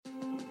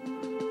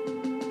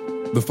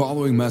The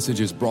following message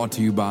is brought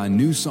to you by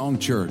New Song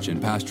Church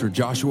and Pastor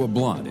Joshua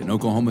Blunt in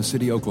Oklahoma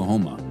City,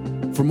 Oklahoma.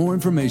 For more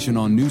information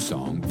on New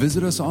Song,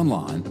 visit us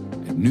online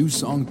at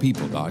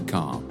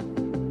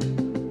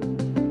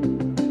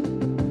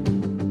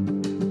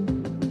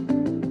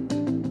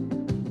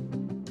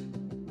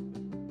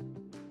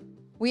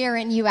newsongpeople.com. We are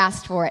in You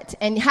Asked For It.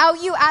 And how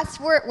You Asked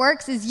For It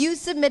works is you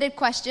submitted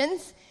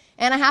questions.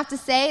 And I have to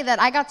say that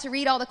I got to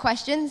read all the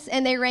questions,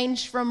 and they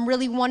ranged from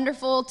really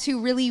wonderful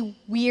to really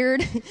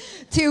weird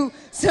to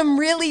some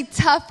really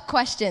tough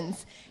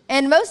questions.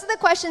 And most of the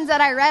questions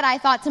that I read, I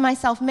thought to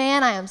myself,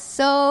 man, I am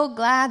so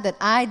glad that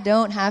I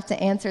don't have to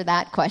answer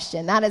that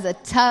question. That is a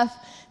tough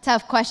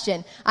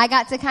question. I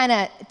got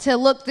to to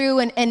look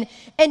through and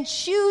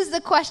choose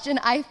the question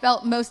I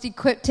felt most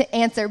equipped to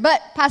answer.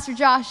 But Pastor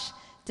Josh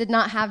did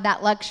not have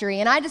that luxury.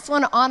 And I just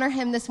want to honor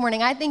him this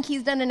morning. I think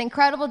he's done an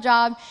incredible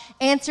job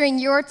answering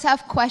your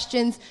tough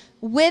questions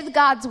with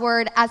God's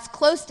word as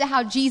close to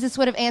how Jesus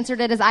would have answered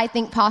it as I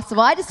think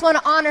possible. I just want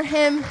to honor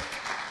him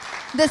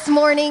this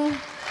morning.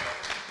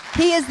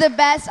 He is the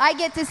best. I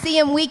get to see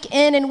him week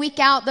in and week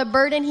out, the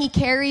burden he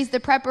carries, the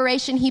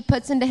preparation he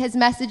puts into his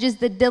messages,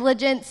 the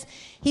diligence.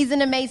 He's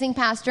an amazing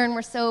pastor, and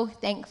we're so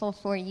thankful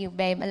for you,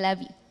 babe. I love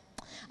you.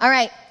 All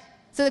right.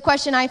 So the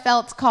question I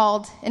felt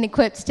called and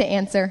equipped to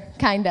answer,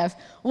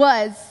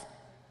 was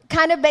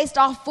based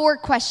off 4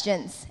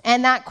 questions.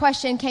 And that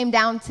question came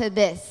down to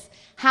this: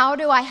 how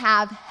do I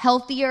have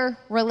healthier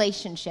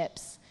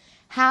relationships?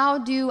 How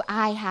do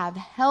I have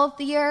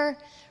healthier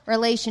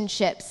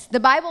relationships? The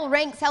Bible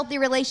ranks healthy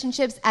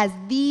relationships as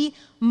the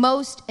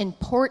most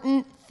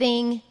important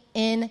thing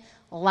in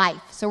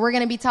life. So we're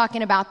going to be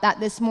talking about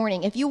that this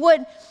morning. If you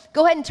would,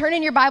 go ahead and turn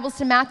in your Bibles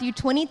to Matthew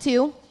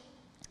 22.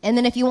 And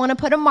then if you want to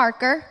put a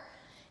marker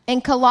in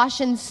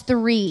Colossians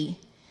 3.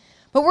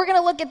 But we're going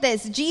to look at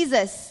this.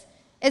 Jesus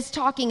is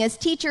talking. His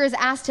teacher has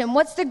asked him,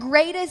 what's the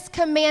greatest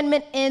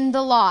commandment in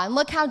the law? And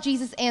look how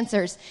Jesus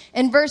answers.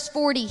 In verse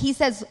 40, he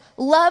says,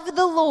 love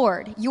the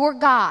Lord, your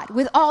God,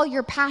 with all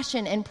your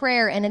passion and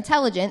prayer and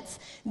intelligence.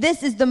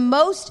 This is the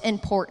most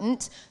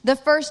important, the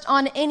first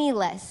on any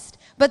list.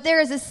 But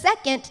there is a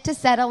second to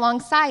set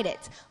alongside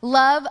it.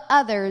 Love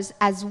others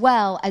as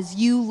well as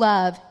you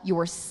love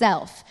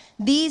yourself.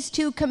 These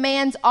 2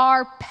 commands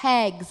are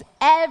pegs.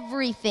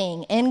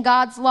 Everything in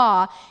God's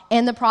law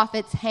and the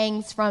prophets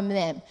hangs from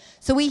them.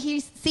 So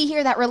we see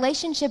here that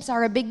relationships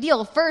are a big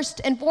deal.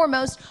 First and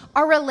foremost,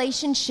 our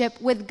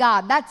relationship with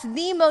God. That's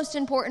the most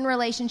important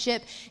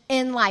relationship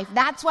in life.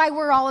 That's why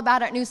we're all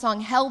about at New Song,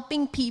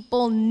 helping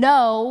people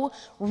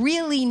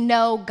really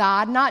know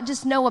God, not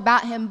just know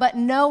about him, but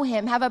know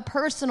him, have a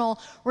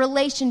personal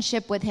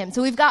relationship with him.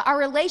 So we've got our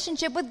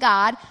relationship with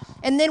God,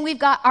 and then we've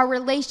got our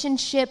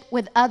relationship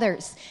with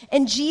others.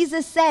 And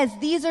Jesus says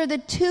these are the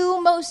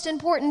 2 most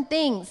important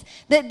things,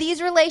 that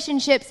these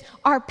relationships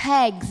are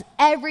pegs.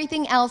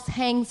 Everything else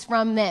hangs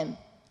from them.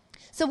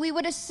 So we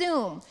would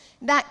assume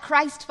that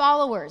Christ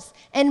followers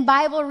and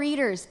Bible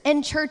readers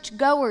and church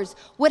goers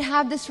would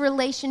have this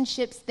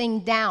relationships thing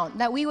down,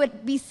 that we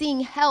would be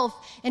seeing health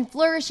and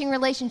flourishing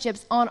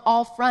relationships on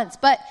all fronts.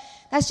 But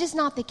that's just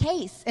not the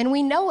case. And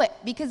we know it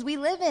because we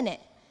live in it,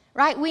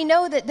 right? We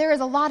know that there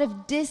is a lot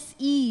of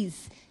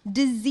dis-ease,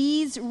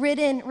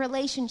 disease-ridden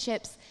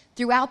relationships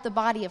throughout the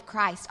body of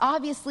Christ,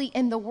 obviously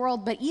in the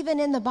world, but even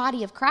in the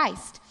body of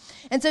Christ.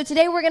 And so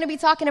today we're going to be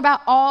talking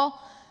about how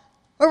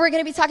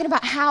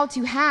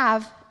to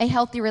have a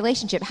healthy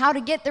relationship, how to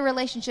get the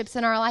relationships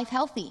in our life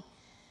healthy.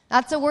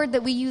 That's a word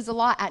that we use a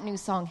lot at New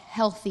Song,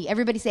 healthy.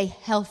 Everybody say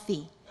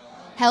healthy.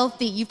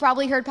 Healthy. You've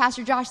probably heard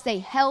Pastor Josh say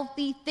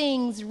healthy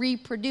things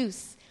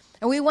reproduce.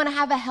 And we want to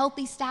have a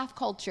healthy staff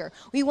culture.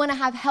 We want to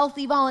have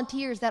healthy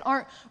volunteers that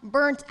aren't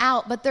burnt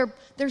out, but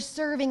they're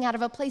serving out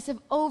of a place of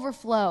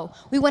overflow.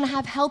 We want to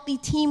have healthy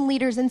team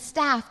leaders and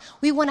staff.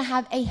 We want to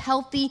have a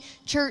healthy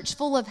church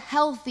full of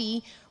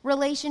healthy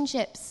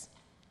relationships.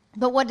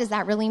 But what does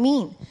that really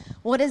mean?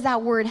 What does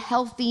that word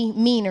healthy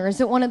mean? Or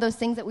is it one of those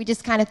things that we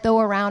just kind of throw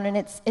around and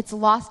it's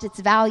lost its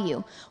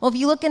value? Well, if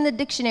you look in the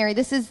dictionary,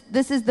 this is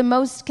the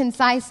most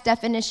concise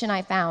definition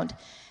I found.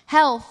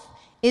 Health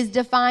is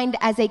defined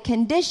as a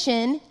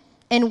condition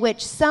in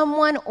which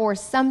someone or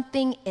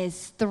something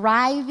is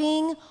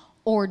thriving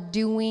or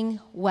doing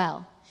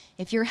well.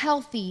 If you're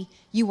healthy,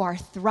 you are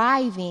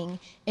thriving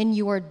and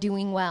you are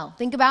doing well.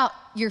 Think about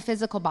your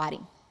physical body.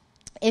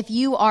 If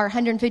you are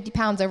 150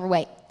 pounds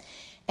overweight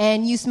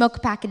and you smoke a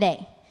pack a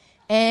day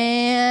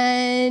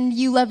and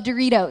you love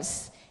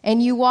Doritos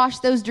and you wash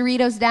those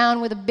Doritos down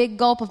with a big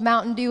gulp of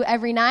Mountain Dew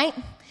every night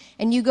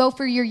and you go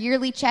for your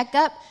yearly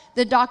checkup,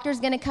 the doctor's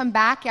going to come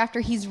back after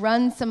he's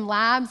run some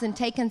labs and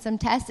taken some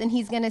tests, and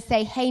he's going to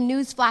say, hey,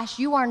 newsflash,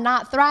 you are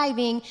not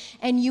thriving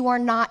and you are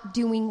not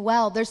doing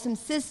well. There's some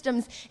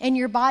systems in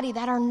your body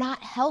that are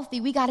not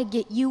healthy. We got to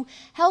get you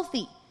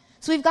healthy.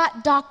 So we've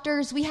got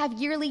doctors, we have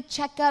yearly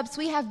checkups,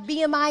 we have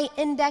BMI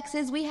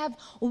indexes, we have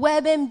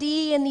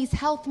WebMD and these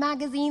health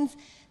magazines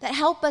that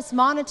help us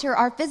monitor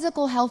our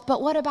physical health,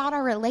 but what about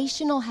our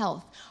relational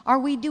health? Are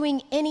we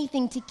doing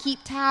anything to keep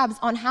tabs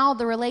on how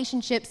the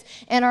relationships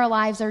in our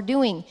lives are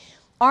doing?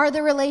 Are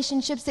the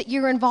relationships that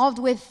you're involved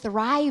with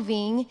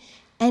thriving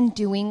and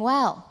doing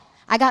well?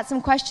 I got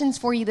some questions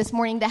for you this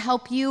morning to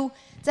help you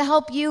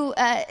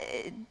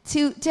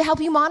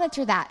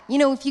monitor that. You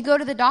know, if you go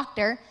to the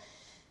doctor,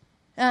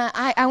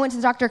 I went to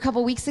the doctor a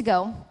couple weeks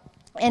ago,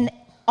 and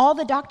all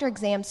the doctor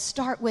exams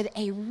start with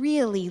a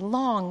really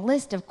long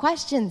list of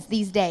questions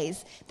these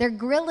days. They're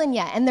grilling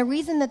you, and the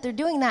reason that they're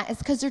doing that is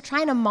because they're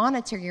trying to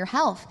monitor your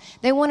health.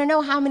 They want to know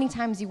how many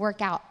times you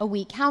work out a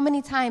week, how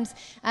many times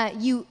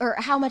or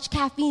how much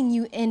caffeine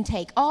you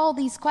intake, all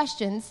these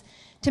questions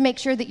to make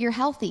sure that you're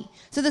healthy.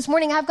 So this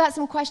morning, I've got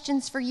some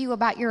questions for you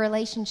about your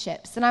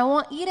relationships, and I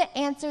want you to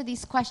answer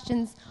these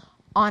questions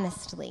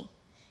honestly.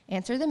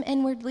 Answer them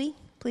inwardly,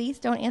 please.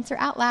 Don't answer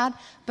out loud,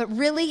 but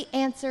really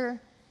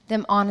answer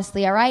them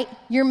honestly, all right?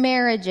 Your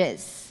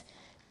marriages.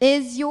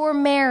 Is your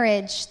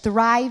marriage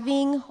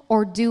thriving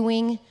or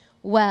doing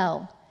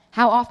well?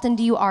 How often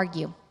do you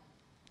argue?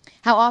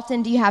 How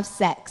often do you have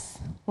sex?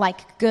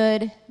 Like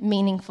good,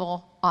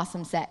 meaningful,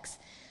 awesome sex.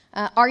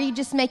 Are you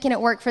just making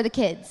it work for the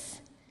kids?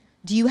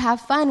 Do you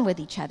have fun with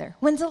each other?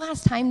 When's the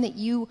last time that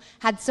you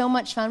had so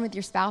much fun with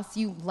your spouse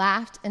you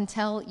laughed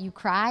until you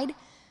cried?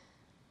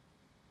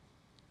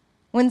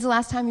 When's the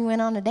last time you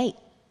went on a date?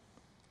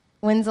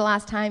 When's the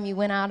last time you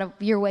went out of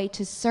your way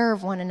to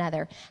serve one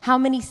another? How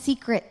many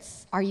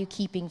secrets are you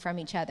keeping from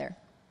each other?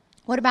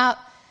 What about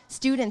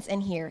students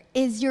in here?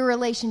 Is your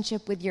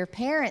relationship with your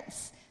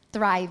parents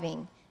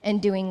thriving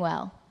and doing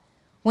well?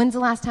 When's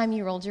the last time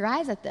you rolled your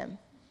eyes at them?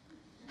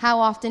 How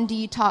often do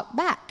you talk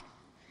back?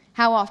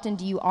 How often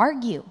do you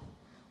argue?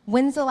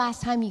 When's the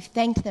last time you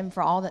thanked them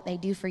for all that they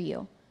do for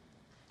you?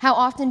 How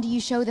often do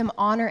you show them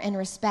honor and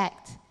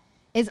respect?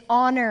 Is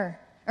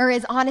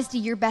honesty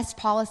your best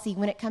policy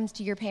when it comes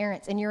to your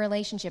parents and your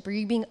relationship? Are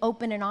you being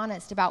open and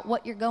honest about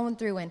what you're going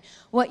through and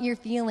what you're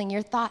feeling,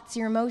 your thoughts,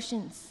 your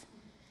emotions?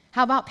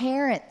 How about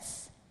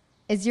parents?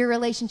 Is your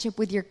relationship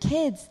with your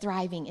kids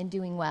thriving and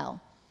doing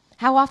well?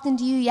 How often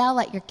do you yell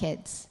at your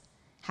kids?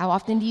 How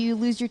often do you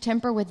lose your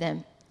temper with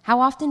them? How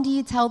often do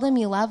you tell them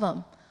you love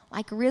them?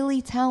 Like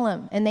really tell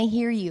them, and they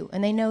hear you,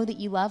 and they know that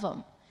you love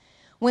them.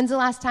 When's the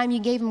last time you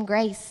gave them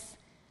grace?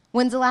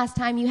 When's the last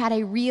time you had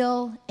a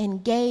real,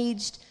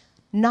 engaged,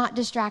 not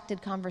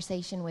distracted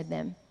conversation with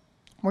them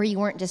where you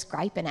weren't just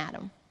griping at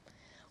them?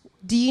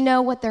 Do you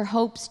know what their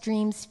hopes,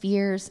 dreams,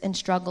 fears, and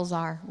struggles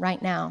are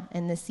right now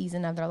in this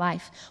season of their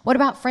life? What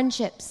about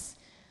friendships?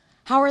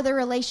 How are their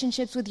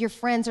relationships with your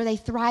friends? Are they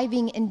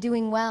thriving and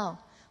doing well?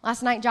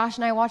 Last night, Josh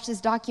and I watched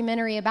this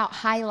documentary about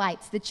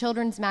Highlights, the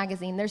children's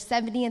magazine, their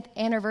 70th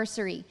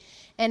anniversary.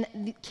 And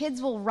the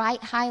kids will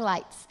write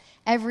highlights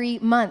every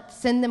month,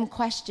 send them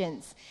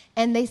questions.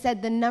 And they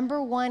said the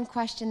number one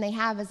question they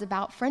have is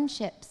about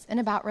friendships and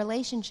about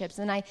relationships.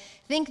 And I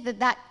think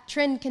that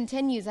trend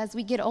continues as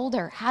we get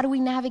older. How do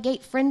we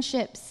navigate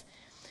friendships?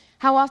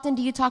 How often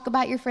do you talk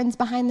about your friends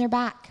behind their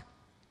back?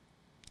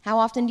 How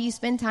often do you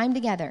spend time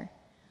together?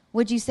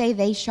 Would you say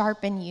they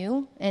sharpen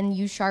you and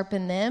you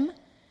sharpen them?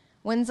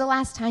 When's the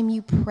last time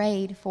you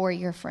prayed for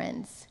your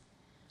friends?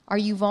 Are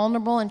you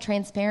vulnerable and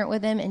transparent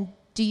with them? And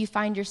do you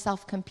find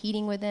yourself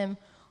competing with them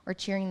or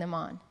cheering them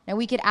on? Now,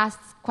 we could ask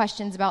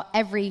questions about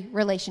every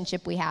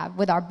relationship we have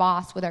with our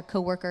boss, with our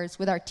coworkers,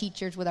 with our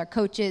teachers, with our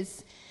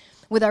coaches,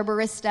 with our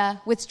barista,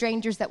 with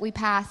strangers that we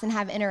pass and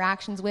have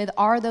interactions with.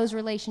 Are those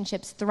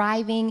relationships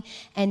thriving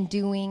and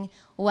doing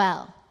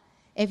well?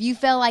 If you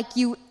feel like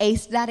you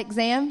aced that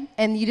exam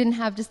and you didn't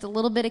have just a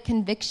little bit of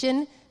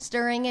conviction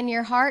stirring in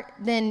your heart,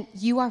 then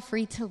you are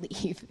free to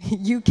leave.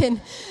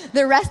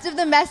 The rest of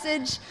the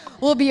message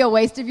will be a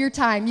waste of your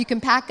time. You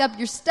can pack up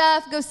your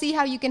stuff, go see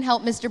how you can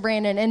help Mr.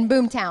 Brandon in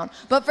Boomtown.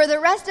 But for the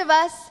rest of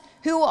us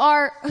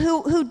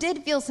who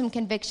did feel some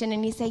conviction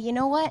and you say, you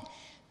know what,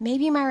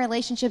 maybe my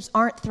relationships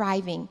aren't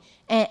thriving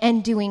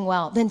and doing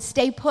well, then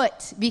stay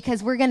put,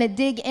 because we're going to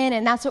dig in,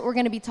 and that's what we're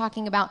going to be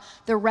talking about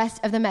the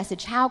rest of the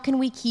message. How can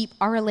we keep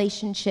our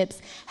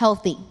relationships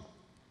healthy?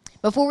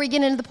 Before we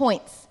get into the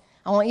points,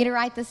 I want you to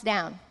write this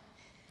down.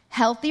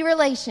 Healthy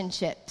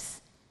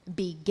relationships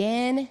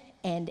begin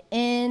and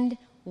end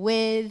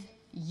with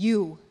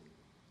you.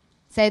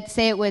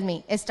 Say it with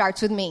me. It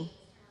starts with me.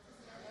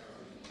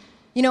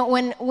 You know,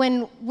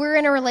 when we're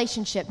in a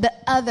relationship, the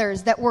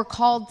others that we're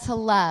called to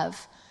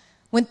love,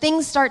 when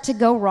things start to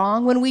go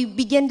wrong, when we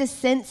begin to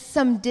sense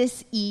some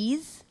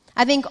dis-ease,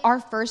 I think our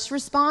first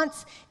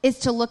response is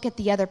to look at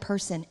the other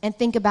person and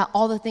think about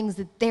all the things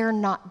that they're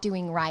not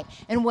doing right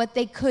and what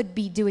they could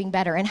be doing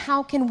better and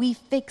how can we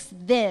fix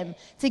them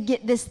to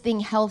get this thing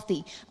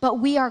healthy. But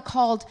we are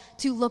called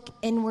to look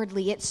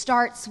inwardly. It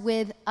starts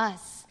with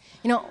us.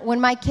 You know,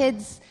 when my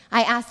kids,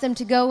 I ask them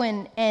to go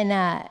and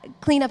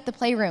clean up the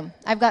playroom.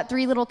 I've got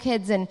 3 little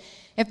kids, and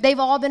if they've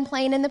all been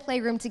playing in the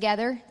playroom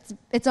together,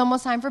 it's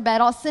almost time for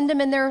bed. I'll send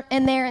them in there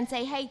and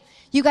say, hey,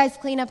 you guys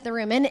clean up the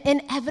room. And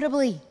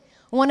inevitably,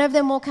 one of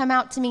them will come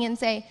out to me and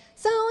say,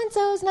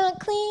 so-and-so's not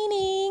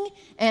cleaning.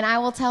 And I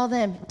will tell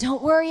them,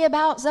 don't worry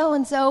about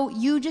so-and-so.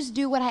 You just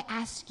do what I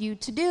ask you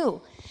to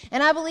do.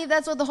 And I believe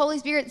that's what the Holy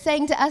Spirit's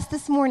saying to us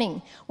this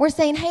morning. We're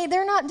saying, hey,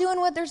 they're not doing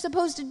what they're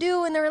supposed to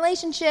do in the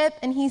relationship.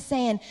 And he's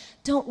saying,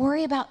 don't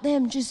worry about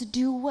them. Just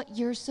do what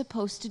you're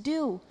supposed to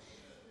do.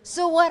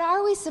 So what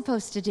are we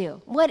supposed to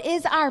do? What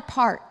is our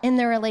part in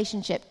the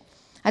relationship?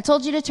 I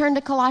told you to turn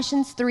to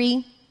Colossians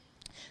 3.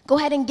 Go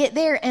ahead and get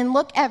there and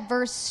look at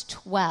verse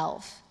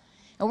 12.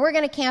 And we're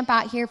going to camp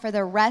out here for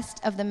the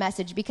rest of the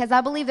message because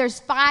I believe there's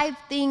 5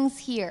 things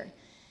here.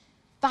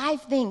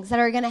 5 things that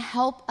are going to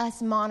help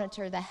us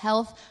monitor the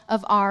health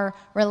of our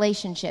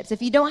relationships.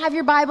 If you don't have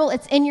your Bible,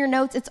 it's in your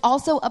notes. It's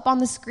also up on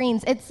the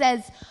screens. It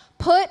says,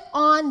 put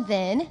on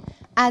then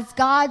as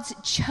God's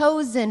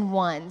chosen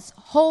ones,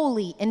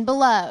 holy and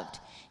beloved.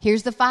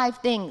 Here's the 5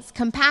 things: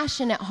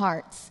 compassionate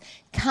hearts,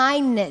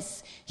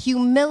 kindness,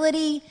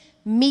 humility,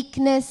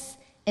 meekness,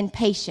 and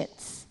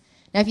patience.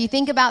 Now, if you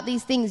think about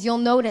these things, you'll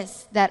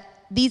notice that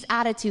these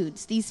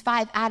attitudes, these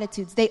 5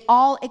 attitudes, they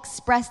all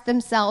express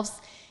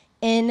themselves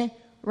in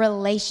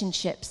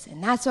relationships.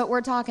 And that's what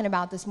we're talking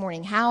about this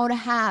morning, how to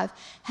have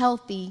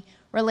healthy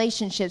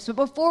relationships. But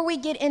before we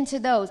get into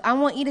those, I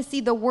want you to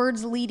see the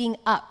words leading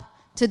up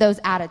to those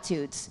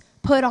attitudes.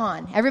 Put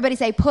on. Everybody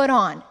say, put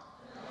on.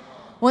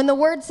 When the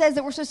word says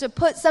that we're supposed to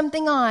put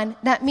something on,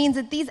 that means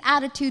that these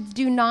attitudes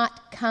do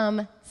not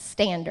come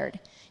standard.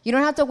 You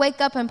don't have to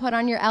wake up and put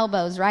on your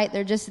elbows, right?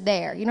 They're just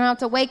there. You don't have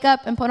to wake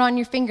up and put on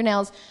your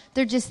fingernails.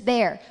 They're just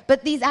there.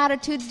 But these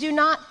attitudes do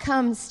not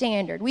come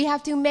standard. We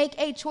have to make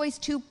a choice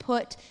to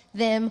put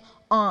them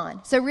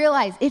on. So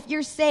realize, if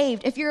you're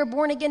saved, if you're a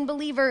born-again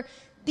believer,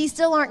 these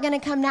still aren't going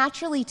to come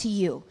naturally to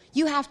you.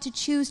 You have to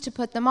choose to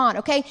put them on,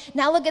 okay?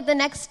 Now look at the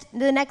next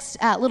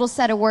little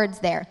set of words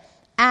there.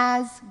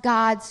 As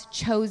God's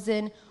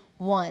chosen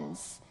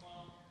ones.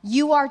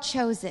 You are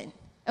chosen.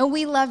 And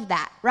we love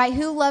that, right?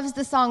 Who loves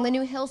the song, the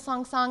new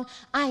Hillsong song,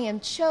 I am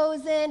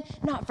chosen,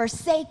 not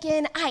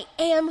forsaken, I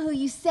am who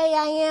you say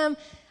I am.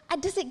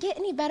 Does it get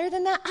any better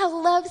than that? I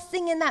love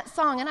singing that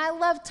song, and I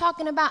love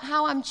talking about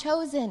how I'm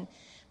chosen.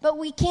 But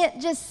we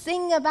can't just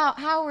sing about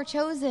how we're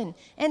chosen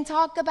and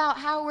talk about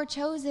how we're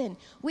chosen.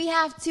 We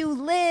have to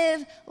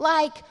live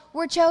like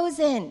we're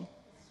chosen.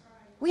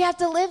 We have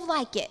to live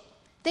like it.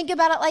 Think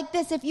about it like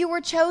this. If you were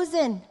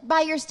chosen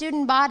by your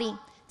student body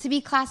to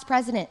be class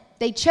president,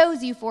 they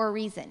chose you for a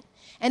reason.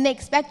 And they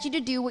expect you to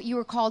do what you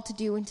were called to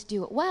do and to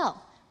do it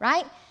well,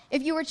 right?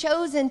 If you were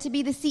chosen to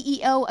be the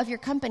CEO of your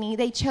company,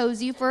 they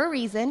chose you for a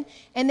reason,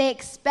 and they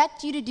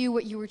expect you to do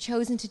what you were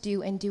chosen to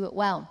do and do it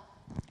well.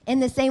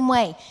 In the same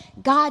way,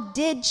 God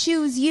did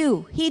choose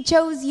you. He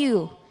chose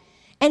you.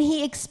 And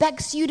he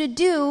expects you to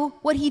do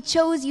what he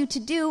chose you to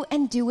do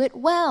and do it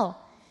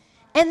well.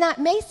 And that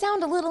may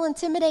sound a little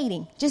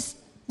intimidating, just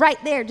right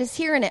there, just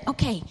hearing it.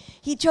 Okay,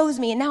 he chose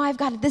me, and now I've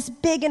got this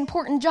big,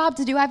 important job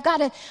to do. I've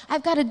got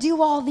to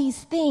do all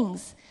these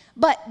things.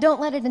 But don't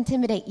let it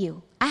intimidate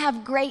you. I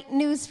have great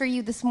news for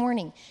you this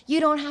morning. You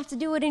don't have to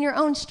do it in your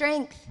own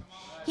strength.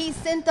 He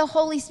sent the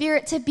Holy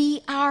Spirit to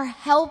be our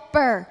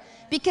helper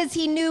because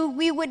he knew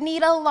we would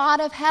need a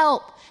lot of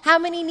help. How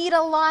many need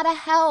a lot of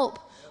help?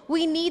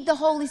 We need the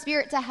Holy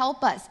Spirit to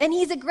help us, and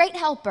he's a great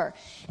helper.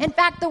 In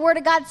fact, the Word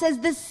of God says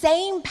the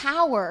same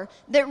power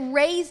that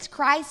raised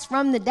Christ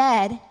from the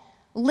dead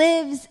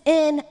lives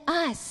in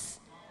us.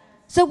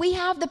 So we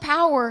have the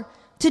power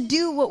to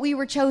do what we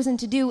were chosen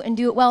to do and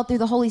do it well through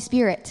the Holy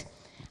Spirit.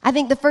 I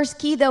think the first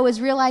key, though,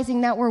 is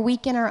realizing that we're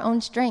weak in our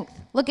own strength.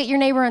 Look at your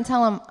neighbor and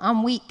tell him,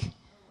 I'm weak.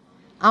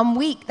 I'm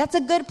weak. That's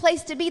a good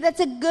place to be. That's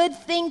a good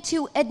thing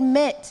to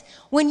admit.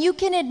 When you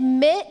can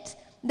admit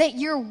that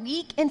you're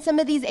weak in some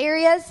of these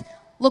areas,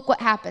 look what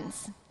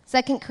happens.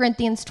 2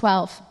 Corinthians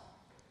 12.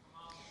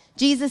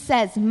 Jesus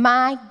says,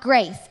 my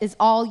grace is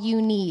all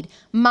you need.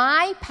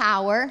 My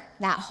power,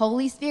 that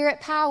Holy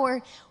Spirit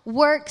power,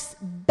 works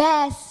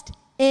best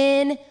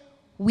in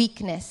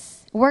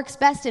weakness. Works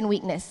best in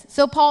weakness.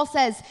 So Paul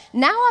says,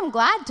 now I'm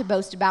glad to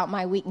boast about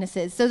my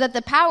weaknesses so that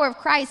the power of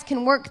Christ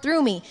can work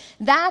through me.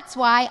 That's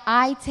why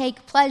I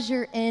take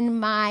pleasure in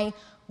my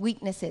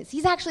weaknesses.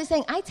 He's actually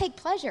saying, I take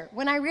pleasure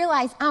when I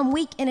realize I'm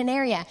weak in an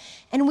area.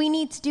 And we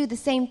need to do the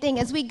same thing.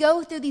 As we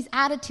go through these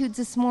attitudes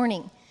this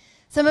morning,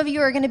 some of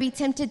you are going to be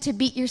tempted to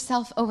beat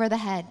yourself over the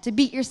head, to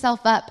beat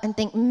yourself up and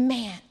think,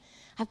 man,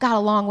 I've got a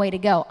long way to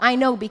go. I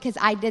know, because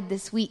I did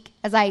this week.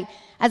 As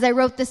I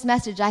wrote this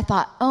message, I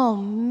thought, oh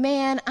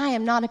man, I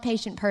am not a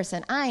patient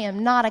person. I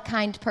am not a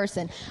kind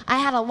person. I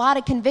had a lot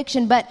of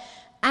conviction, but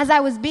as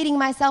I was beating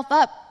myself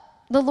up,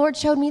 the Lord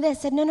showed me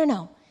this, said,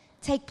 no,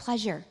 take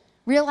pleasure.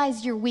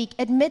 Realize you're weak.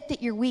 Admit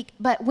that you're weak.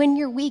 But when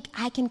you're weak,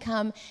 I can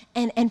come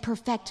and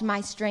perfect my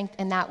strength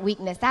in that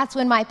weakness. That's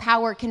when my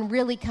power can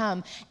really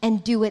come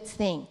and do its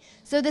thing.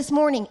 So this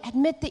morning,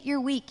 admit that you're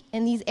weak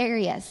in these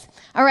areas.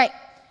 All right,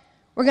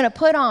 we're going to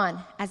put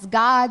on as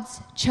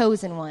God's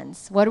chosen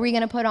ones. What are we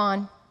going to put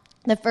on?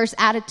 The first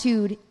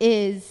attitude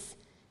is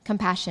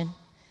compassion.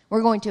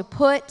 We're going to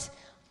put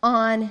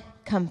on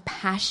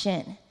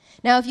compassion.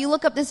 Now, if you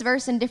look up this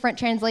verse in different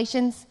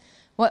translations,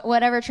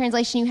 whatever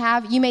translation you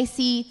have, you may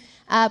see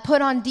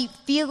put on deep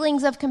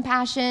feelings of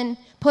compassion,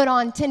 put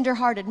on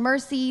tender-hearted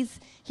mercies.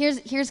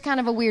 Here's kind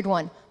of a weird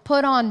one.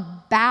 put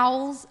on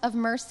bowels of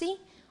mercy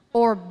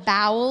or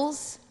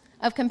bowels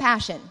of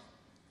compassion?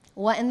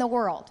 What in the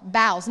world?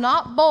 Bowels,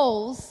 not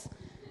bowls,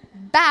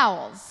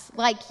 bowels.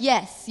 Like,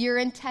 yes, your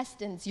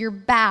intestines, your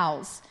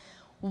bowels.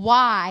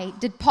 Why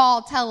did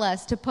Paul tell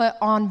us to put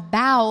on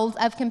bowels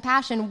of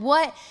compassion?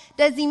 What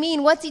does he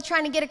mean? What's he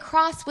trying to get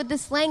across with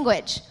this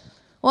language?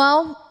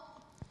 Well,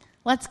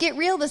 let's get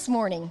real this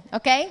morning,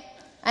 okay?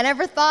 I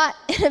never thought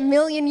in a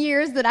million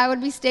years that I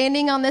would be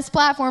standing on this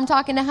platform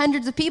talking to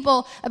hundreds of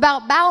people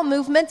about bowel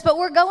movements, but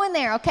we're going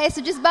there, okay?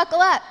 So just buckle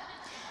up.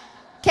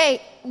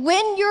 Okay,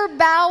 when your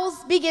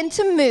bowels begin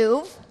to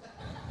move,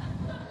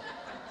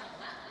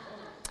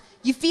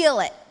 you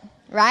feel it,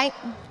 right?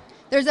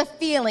 There's a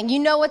feeling. You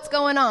know what's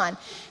going on.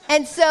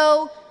 And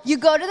so you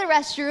go to the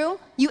restroom,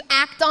 you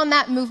act on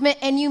that movement,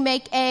 and you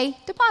make a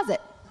deposit.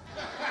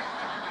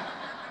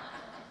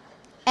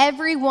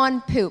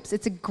 Everyone Poops.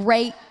 It's a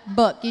great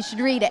book. You should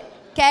read it,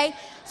 okay?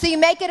 So you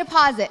make a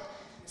deposit.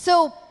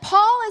 So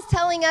Paul is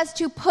telling us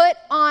to put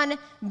on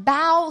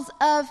bowels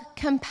of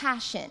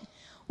compassion.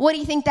 What do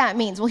you think that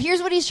means? Well,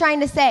 here's what he's trying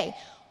to say.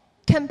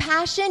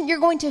 Compassion, you're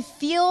going to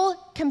feel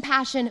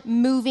compassion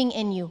moving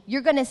in you.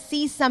 You're going to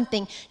see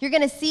something. You're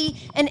going to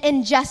see an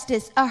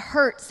injustice, a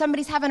hurt.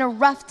 Somebody's having a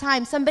rough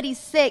time. Somebody's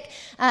sick.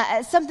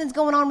 Something's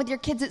going on with your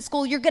kids at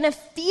school. You're going to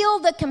feel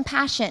the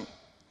compassion.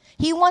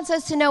 He wants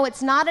us to know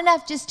it's not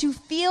enough just to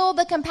feel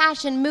the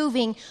compassion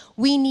moving.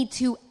 We need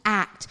to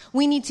act.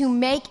 We need to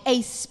make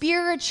a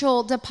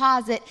spiritual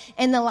deposit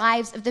in the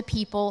lives of the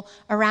people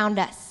around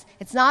us.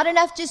 It's not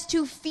enough just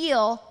to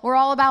feel. We're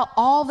all about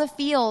all the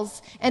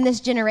feels in this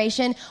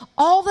generation.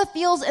 All the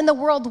feels in the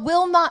world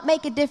will not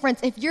make a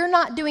difference if you're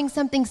not doing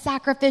something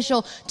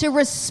sacrificial to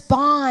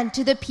respond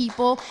to the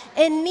people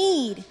in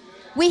need.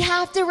 We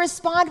have to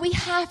respond. We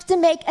have to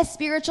make a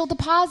spiritual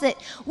deposit.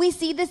 We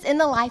see this in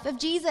the life of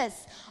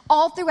Jesus.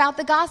 All throughout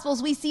the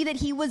Gospels, we see that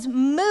he was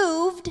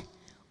moved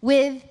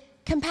with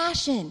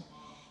compassion.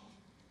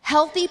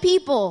 Healthy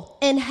people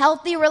in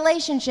healthy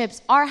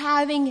relationships are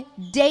having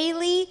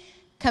daily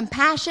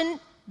compassion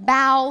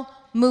bowel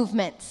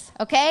movements,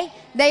 okay?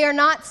 They are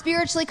not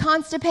spiritually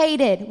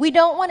constipated. We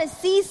don't want to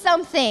see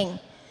something,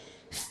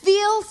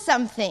 feel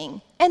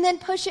something, and then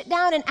push it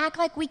down and act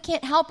like we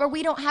can't help or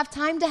we don't have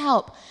time to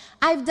help.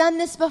 I've done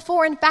this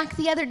before. In fact,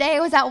 the other day I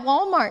was at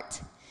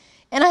Walmart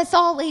and I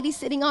saw a lady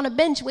sitting on a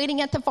bench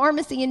waiting at the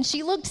pharmacy and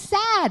she looked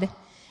sad.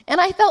 And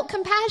I felt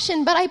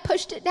compassion, but I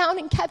pushed it down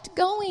and kept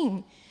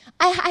going.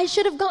 I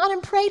should have gone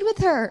and prayed with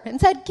her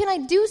and said, can I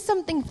do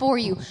something for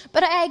you?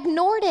 But I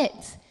ignored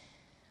it.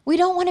 We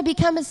don't want to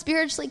become a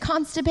spiritually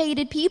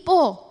constipated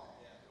people.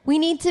 We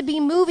need to be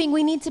moving.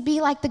 We need to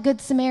be like the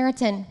Good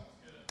Samaritan.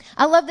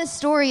 I love this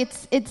story.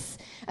 It's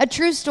a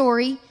true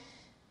story.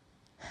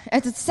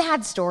 It's a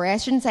sad story. I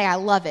shouldn't say I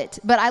love it,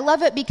 but I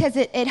love it because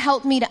it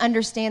helped me to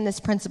understand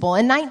this principle.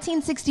 In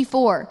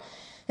 1964,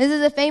 this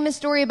is a famous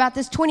story about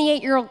this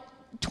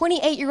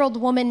 28-year-old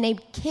woman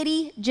named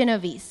Kitty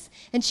Genovese.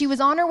 And she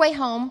was on her way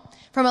home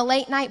from a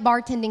late-night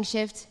bartending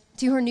shift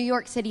to her New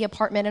York City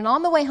apartment. And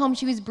on the way home,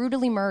 she was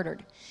brutally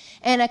murdered.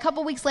 And a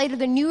couple weeks later,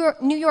 the New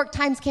York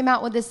Times came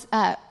out with this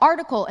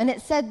article, and it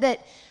said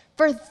that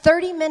for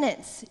 30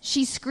 minutes,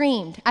 she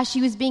screamed as she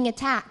was being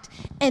attacked.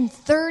 And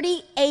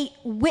 38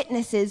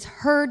 witnesses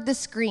heard the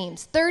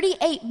screams,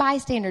 38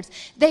 bystanders.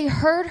 They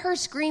heard her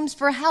screams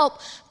for help,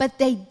 but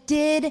they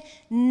did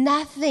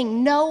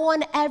nothing. No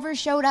one ever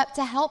showed up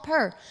to help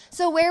her.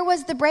 So where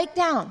was the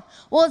breakdown?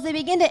 Well, as they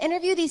began to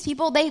interview these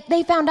people,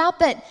 they found out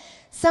that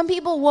some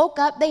people woke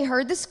up, they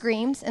heard the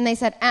screams, and they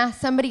said,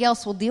 somebody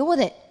else will deal with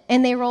it.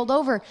 And they rolled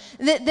over.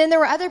 Then there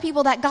were other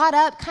people that got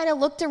up, kind of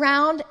looked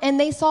around, and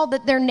they saw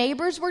that their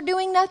neighbors were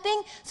doing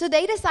nothing, so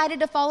they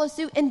decided to follow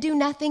suit and do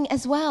nothing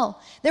as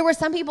well. There were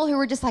some people who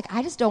were just like,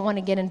 I just don't want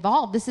to get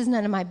involved. This is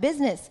none of my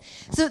business.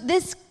 So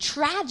this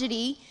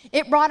tragedy,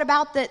 it brought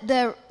about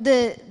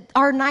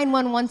our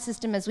 911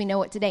 system as we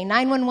know it today.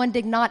 911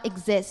 did not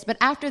exist. But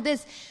after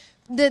this,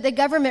 the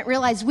government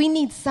realized we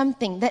need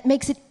something that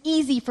makes it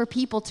easy for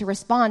people to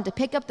respond, to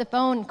pick up the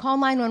phone, call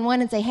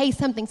 911 and say, hey,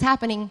 something's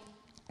happening.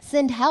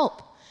 Send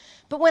help.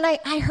 But when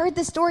I heard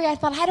the story, I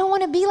thought, I don't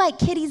want to be like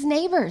Kitty's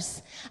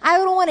neighbors. I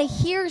don't want to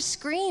hear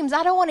screams.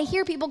 I don't want to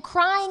hear people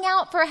crying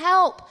out for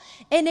help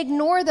and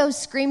ignore those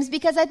screams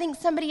because I think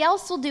somebody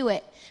else will do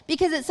it,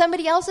 because it's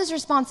somebody else's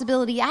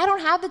responsibility. I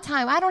don't have the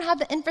time. I don't have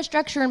the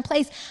infrastructure in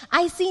place.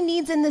 I see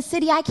needs in the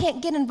city. I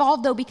can't get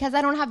involved, though, because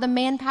I don't have the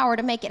manpower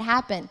to make it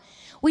happen.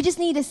 We just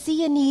need to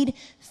see a need,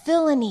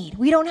 fill a need.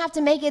 We don't have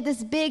to make it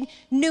this big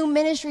new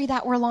ministry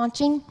that we're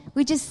launching.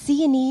 We just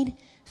see a need,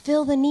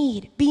 fill the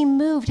need, be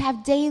moved,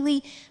 have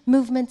daily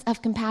movements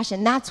of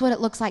compassion. That's what it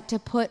looks like to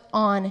put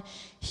on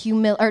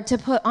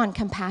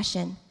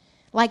compassion.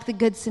 Like the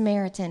Good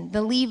Samaritan,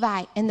 the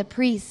Levite, and the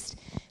priest.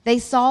 They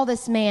saw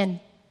this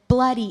man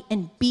bloody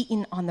and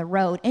beaten on the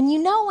road. And you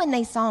know when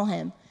they saw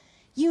him,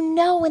 You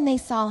know when they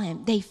saw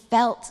him, they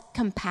felt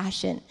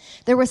compassion.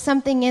 There was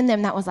something in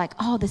them that was like,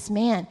 oh, this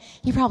man,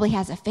 he probably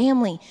has a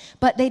family.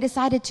 But they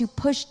decided to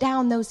push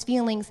down those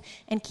feelings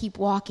and keep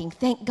walking.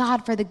 Thank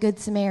God for the Good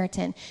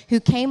Samaritan who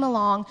came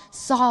along,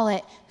 saw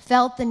it,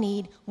 felt the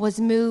need, was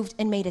moved,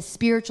 and made a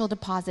spiritual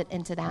deposit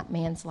into that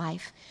man's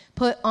life.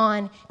 Put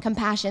on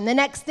compassion. The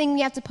next thing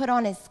you have to put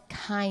on is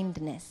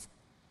kindness.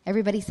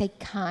 Everybody say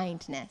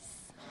kindness.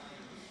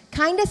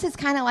 Kindness is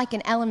kind of like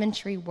an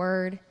elementary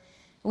word.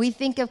 We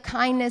think of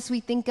kindness, we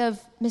think of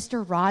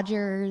Mr.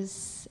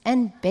 Rogers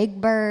and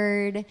Big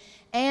Bird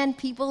and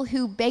people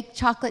who bake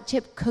chocolate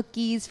chip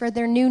cookies for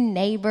their new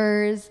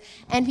neighbors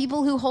and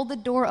people who hold the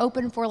door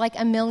open for like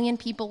 1 million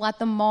people at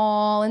the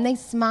mall and they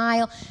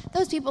smile.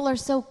 Those people are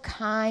so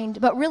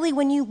kind. But really,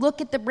 when you look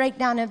at the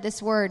breakdown of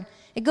this word,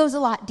 it goes a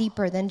lot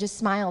deeper than just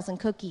smiles and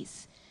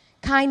cookies.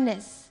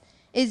 Kindness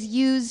is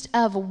used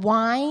of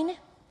wine,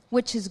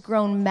 which has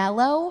grown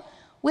mellow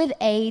with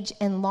age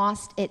and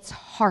lost its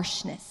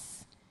harshness.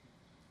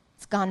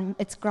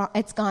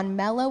 It's gone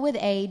mellow with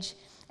age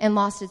and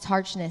lost its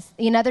harshness.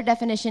 Another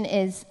definition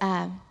is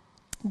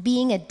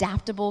being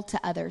adaptable to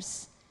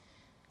others.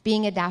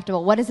 Being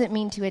adaptable. What does it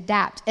mean to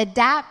adapt?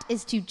 Adapt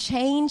is to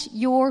change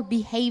your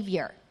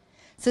behavior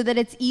so that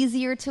it's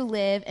easier to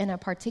live in a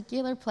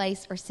particular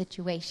place or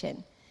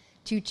situation.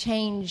 To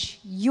change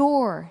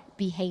your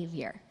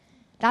behavior.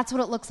 That's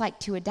what it looks like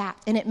to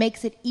adapt, and it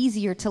makes it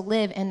easier to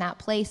live in that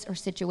place or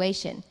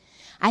situation.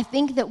 I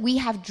think that we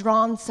have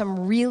drawn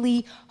some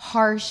really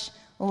harsh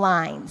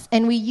lines,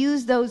 and we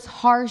use those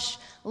harsh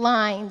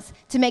lines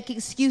to make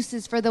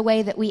excuses for the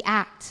way that we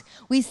act.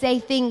 We say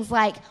things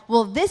like,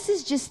 well, this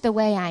is just the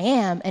way I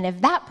am, and if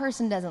that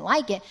person doesn't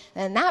like it,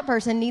 then that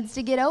person needs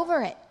to get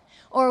over it.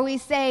 Or we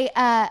say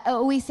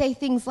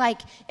things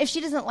like, if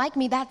she doesn't like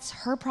me, that's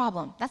her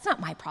problem. That's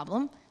not my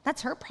problem.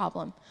 That's her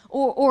problem.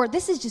 Or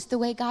this is just the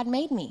way God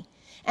made me.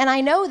 And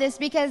I know this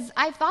because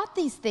I've thought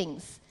these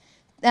things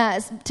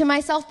to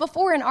myself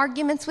before in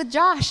arguments with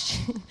Josh,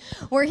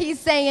 where he's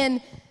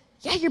saying,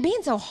 yeah, you're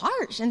being so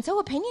harsh and so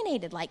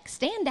opinionated, like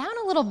stand down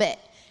a little bit.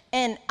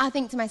 And I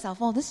think to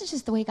myself, well, this is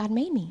just the way God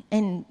made me,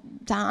 and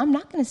I'm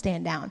not going to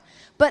stand down.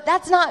 But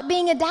that's not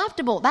being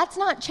adaptable. That's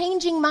not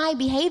changing my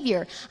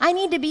behavior. I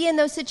need to be in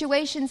those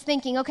situations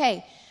thinking,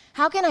 okay,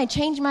 how can I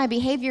change my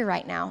behavior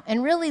right now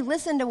and really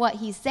listen to what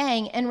he's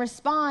saying and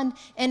respond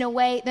in a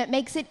way that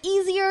makes it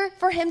easier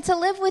for him to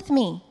live with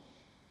me?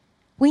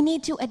 We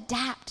need to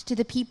adapt to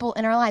the people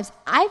in our lives.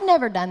 I've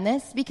never done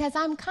this because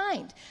I'm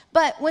kind.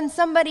 But when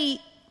somebody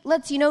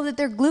lets you know that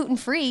they're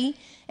gluten-free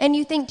and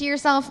you think to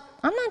yourself,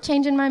 I'm not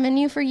changing my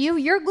menu for you.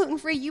 You're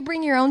gluten-free. You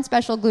bring your own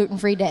special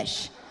gluten-free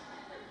dish.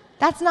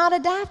 That's not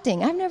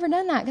adapting. I've never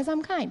done that because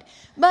I'm kind.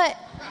 But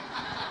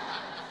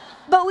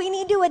we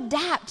need to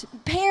adapt.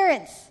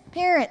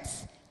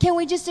 Parents, can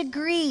we just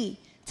agree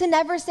to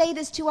never say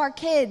this to our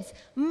kids,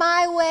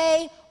 my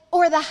way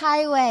or the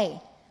highway?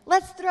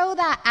 Let's throw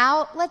that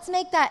out. Let's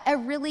make that a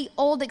really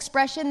old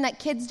expression that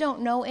kids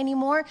don't know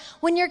anymore.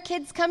 When your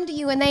kids come to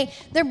you and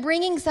they're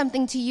bringing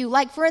something to you,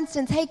 like for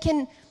instance, hey,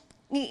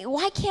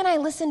 why can't I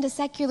listen to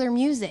secular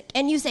music?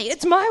 And you say,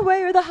 it's my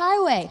way or the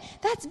highway.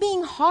 That's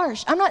being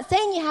harsh. I'm not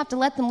saying you have to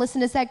let them listen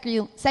to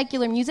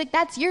secular music.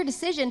 That's your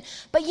decision.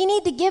 But you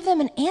need to give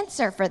them an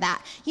answer for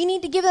that. You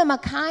need to give them a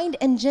kind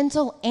and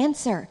gentle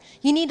answer.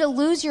 You need to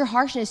lose your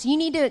harshness. You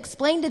need to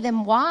explain to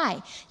them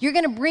why. You're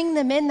going to bring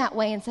them in that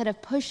way instead of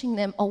pushing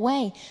them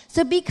away.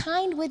 So be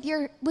kind with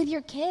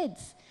your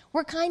kids.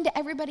 We're kind to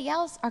everybody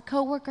else, our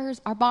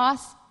coworkers, our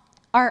boss,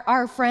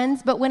 our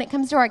friends. But when it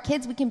comes to our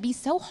kids, we can be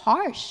so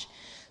harsh.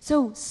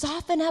 So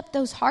soften up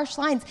those harsh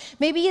lines.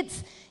 Maybe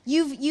it's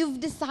you've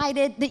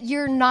decided that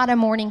you're not a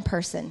morning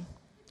person.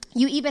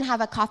 You even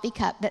have a coffee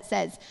cup that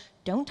says,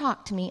 don't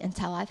talk to me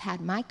until I've had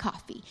my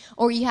coffee.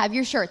 Or you have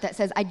your shirt that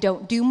says, I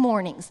don't do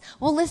mornings.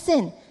 Well,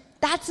 listen,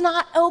 that's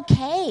not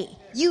okay.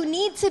 You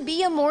need to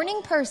be a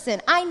morning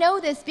person. I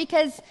know this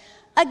because,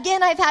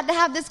 again, I've had to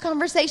have this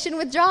conversation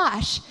with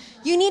Josh.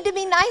 You need to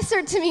be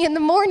nicer to me in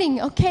the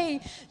morning. Okay,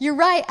 you're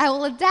right. I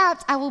will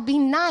adapt. I will be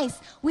nice.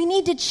 We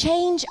need to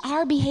change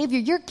our behavior.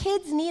 Your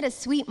kids need a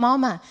sweet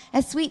mama,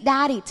 a sweet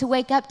daddy to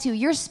wake up to.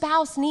 Your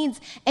spouse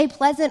needs a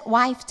pleasant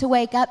wife to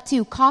wake up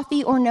to,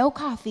 coffee or no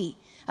coffee.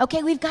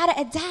 Okay, we've got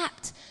to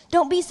adapt.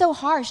 Don't be so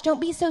harsh.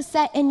 Don't be so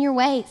set in your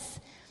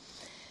ways.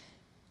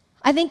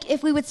 I think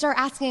if we would start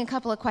asking a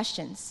couple of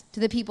questions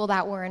to the people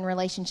that we're in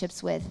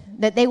relationships with,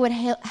 that they would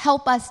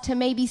help us to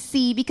maybe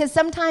see, because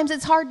sometimes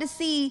it's hard to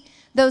see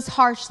those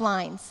harsh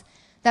lines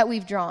that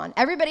we've drawn.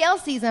 Everybody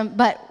else sees them,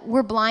 but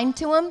we're blind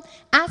to them.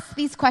 Ask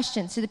these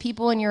questions to the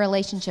people in your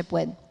relationship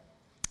with.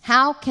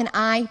 How can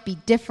I be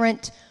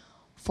different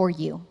for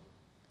you?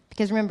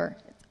 Because remember,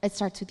 it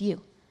starts with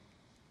you.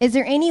 Is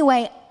there any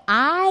way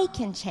I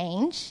can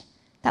change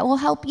that will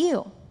help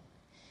you?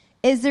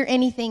 Is there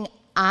anything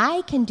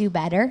I can do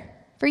better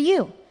for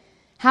you?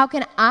 How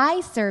can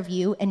I serve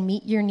you and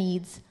meet your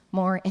needs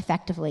more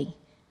effectively?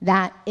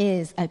 That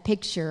is a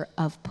picture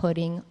of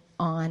putting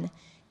on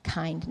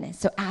kindness.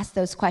 So ask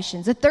those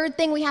questions. The third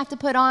thing we have to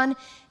put on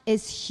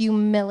is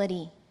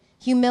humility.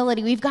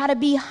 humility. We've got to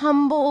be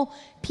humble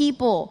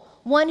people.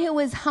 One who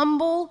is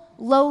humble,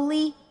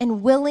 lowly,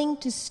 and willing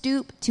to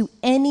stoop to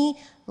any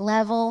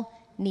level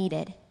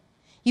needed.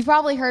 You've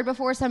probably heard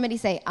before somebody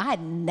say,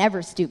 I'd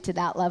never stoop to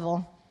that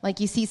level. Like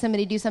you see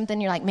somebody do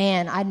something, you're like,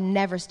 man, I'd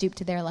never stoop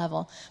to their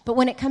level. But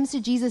when it comes to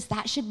Jesus,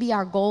 that should be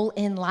our goal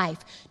in life,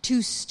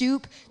 to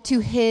stoop to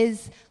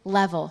his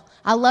level.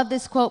 I love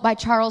this quote by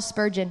Charles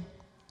Spurgeon.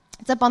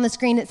 It's up on the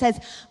screen. It says,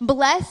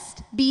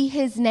 blessed be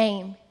his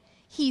name.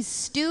 He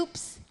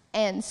stoops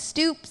and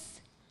stoops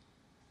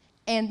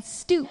and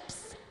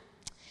stoops.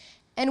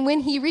 And when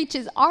he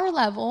reaches our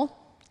level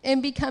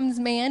and becomes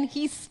man,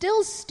 he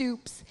still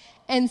stoops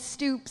and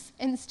stoops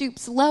and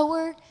stoops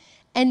lower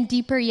and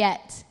deeper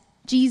yet.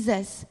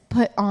 Jesus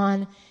put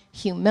on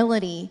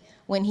humility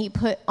when he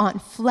put on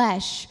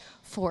flesh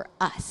for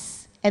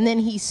us. And then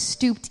he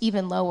stooped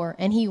even lower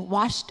and he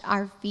washed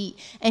our feet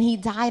and he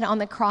died on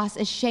the cross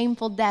a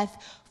shameful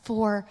death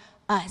for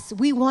us.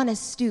 We want to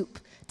stoop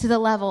to the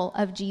level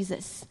of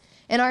Jesus.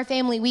 In our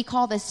family, we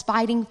call this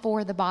fighting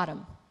for the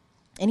bottom.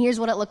 And here's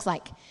what it looks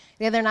like.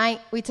 The other night,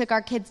 we took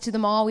our kids to the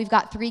mall. We've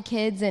got 3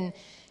 kids, and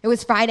it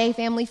was Friday,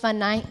 family fun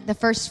night. The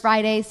first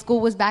Friday, school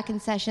was back in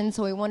session,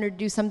 so we wanted to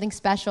do something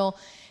special.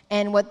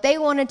 And what they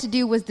wanted to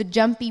do was the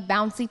jumpy,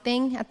 bouncy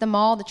thing at the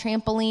mall, the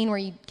trampoline where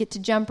you get to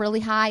jump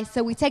really high.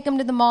 So we take them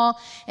to the mall,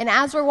 and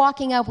as we're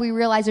walking up, we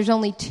realize there's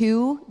only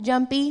 2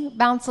 jumpy,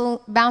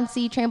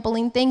 bouncy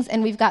trampoline things,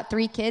 and we've got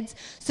 3 kids.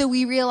 So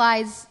we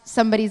realize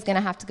somebody's going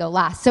to have to go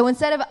last. So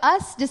instead of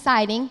us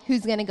deciding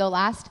who's going to go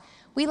last,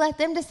 we let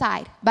them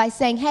decide by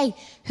saying, hey,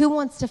 who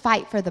wants to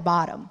fight for the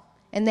bottom?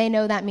 And they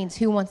know that means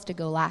who wants to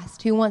go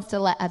last, who wants to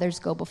let others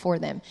go before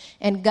them.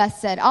 And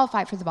Gus said, I'll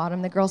fight for the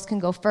bottom. The girls can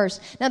go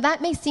first. Now,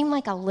 that may seem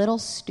like a little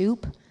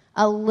stoop,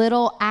 a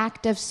little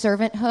act of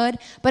servanthood.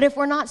 But if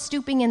we're not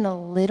stooping in the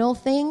little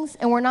things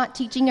and we're not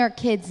teaching our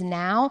kids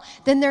now,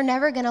 then they're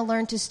never going to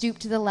learn to stoop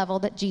to the level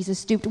that Jesus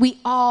stooped. We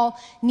all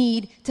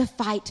need to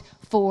fight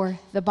for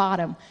the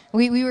bottom.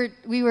 We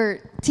were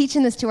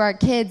teaching this to our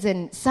kids,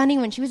 and Sunny,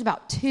 when she was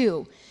about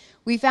 2,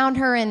 we found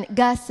her and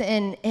Gus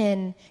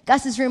in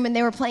Gus's room, and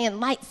they were playing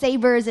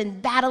lightsabers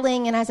and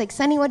battling. And I was like,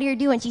 Sunny, what are you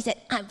doing? She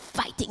said, I'm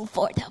fighting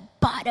for the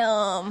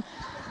bottom.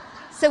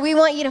 So we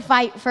want you to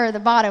fight for the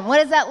bottom. What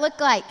does that look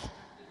like?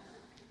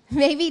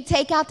 Maybe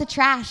take out the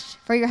trash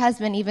for your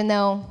husband, even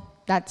though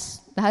that's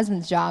the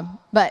husband's job.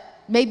 But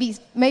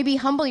maybe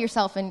humble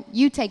yourself and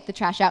you take the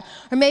trash out.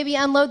 Or maybe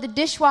unload the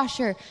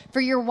dishwasher for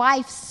your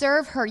wife.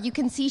 Serve her. You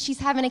can see she's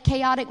having a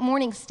chaotic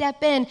morning.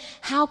 Step in.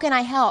 How can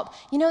I help?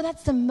 You know,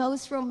 that's the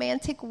most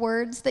romantic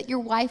words that your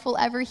wife will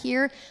ever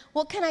hear.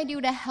 What can I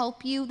do to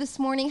help you this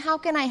morning? How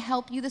can I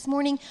help you this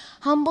morning?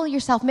 Humble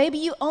yourself. Maybe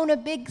you own a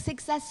big,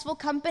 successful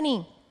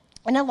company,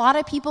 and a lot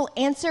of people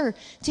answer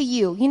to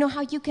you. You know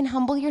how you can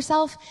humble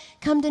yourself?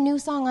 Come to New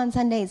Song on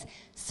Sundays.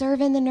 Serve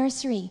in the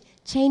nursery.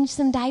 Change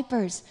some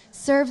diapers.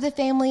 Serve the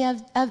family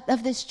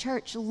of this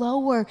church.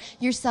 Lower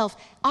yourself.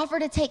 Offer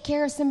to take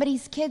care of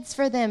somebody's kids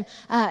for them.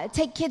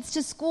 Take kids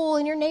to school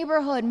in your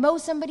neighborhood. Mow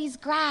somebody's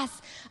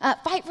grass.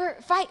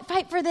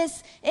 Fight for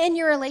this in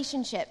your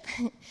relationship.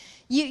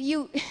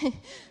 You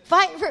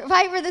fight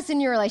for this in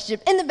your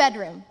relationship, in the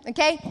bedroom,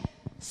 okay?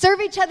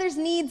 Serve each other's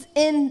needs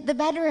in the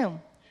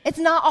bedroom. It's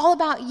not all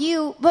about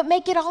you, but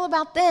make it all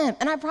about them.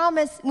 And I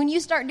promise, when you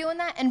start doing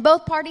that and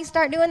both parties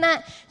start doing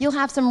that, you'll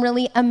have some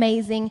really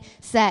amazing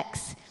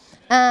sex.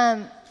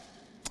 So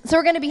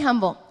we're going to be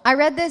humble. I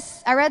read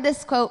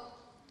this quote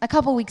a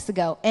couple weeks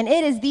ago, and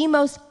it is the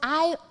most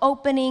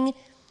eye-opening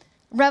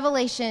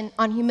revelation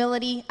on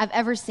humility I've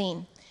ever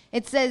seen.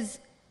 It says,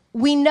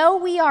 we know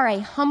we are a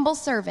humble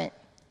servant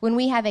when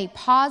we have a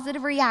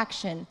positive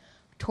reaction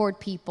toward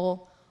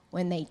people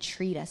when they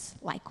treat us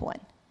like one.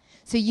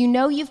 So you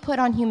know you've put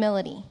on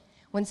humility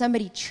when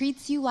somebody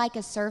treats you like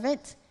a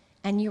servant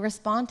and you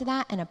respond to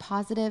that in a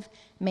positive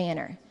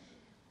manner.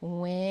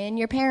 When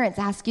your parents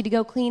ask you to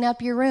go clean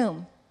up your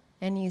room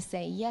and you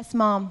say, yes,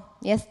 Mom,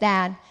 yes,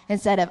 Dad,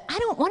 instead of, I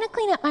don't want to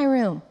clean up my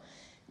room.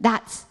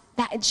 That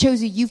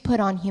shows you've put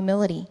on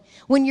humility.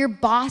 When your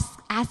boss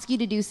asks you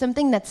to do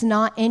something that's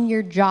not in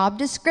your job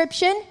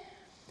description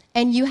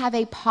and you have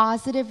a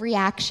positive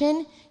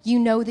reaction, you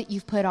know that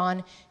you've put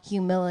on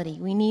humility.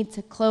 We need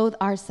to clothe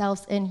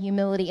ourselves in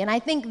humility. And I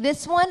think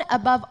this one,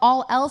 above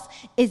all else,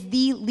 is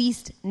the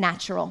least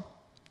natural.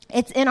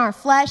 It's in our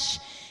flesh.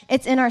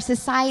 It's in our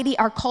society,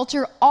 our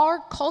culture. Our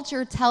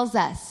culture tells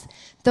us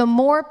the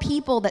more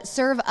people that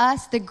serve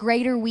us, the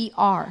greater we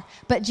are.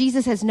 But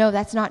Jesus says, no,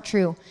 that's not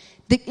true.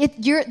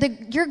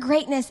 Your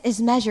greatness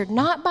is measured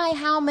not by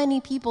how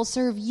many people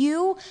serve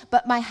you,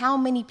 but by how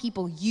many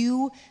people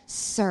you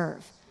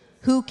serve.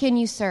 Who can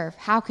you serve?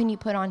 How can you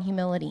put on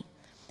humility?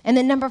 And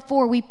then number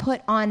 4, we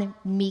put on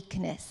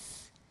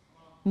meekness.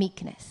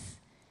 Meekness.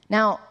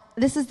 Now,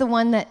 this is the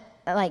one that,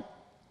 like,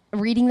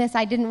 reading this,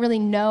 I didn't really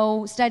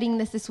know. Studying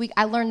this week,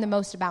 I learned the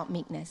most about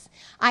meekness.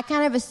 I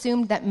kind of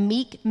assumed that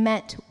meek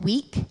meant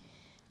weak,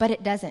 but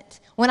it doesn't.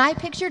 When I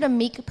pictured a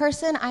meek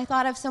person, I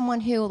thought of someone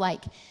who,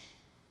 like,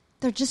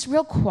 they're just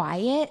real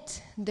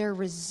quiet. They're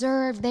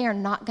reserved. They are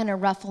not going to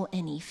ruffle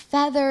any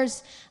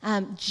feathers.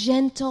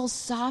 Gentle,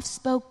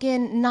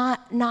 soft-spoken, not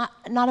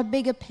a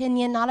big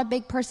opinion, not a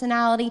big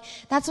personality.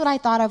 That's what I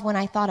thought of when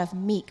I thought of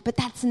meek. But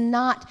that's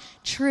not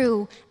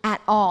true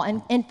at all.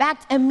 And in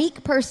fact, a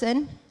meek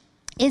person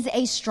is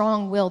a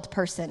strong-willed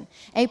person,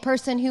 a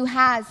person who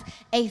has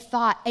a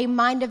thought, a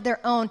mind of their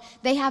own.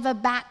 They have a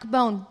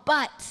backbone,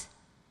 but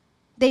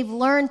they've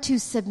learned to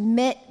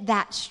submit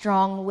that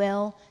strong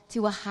will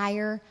to a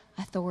higher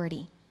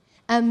authority.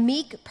 A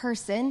meek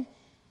person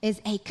is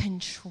a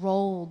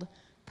controlled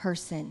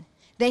person.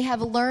 They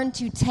have learned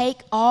to take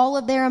all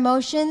of their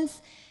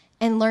emotions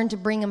and learn to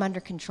bring them under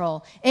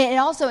control. It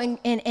also, in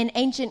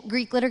ancient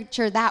Greek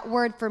literature, that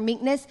word for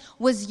meekness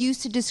was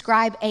used to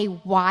describe a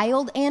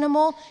wild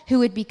animal who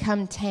had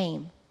become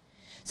tame.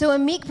 So a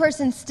meek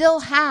person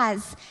still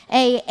has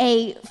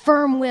a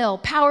firm will,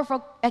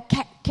 powerful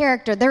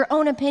character, their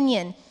own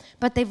opinion,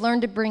 but they've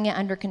learned to bring it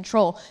under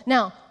control.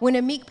 Now, when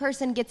a meek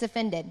person gets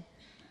offended,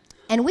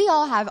 and we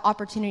all have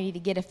opportunity to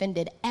get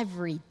offended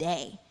every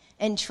day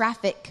in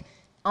traffic,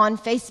 on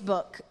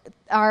Facebook,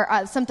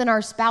 something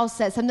our spouse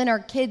says, something our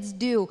kids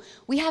do,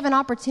 we have an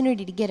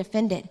opportunity to get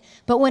offended.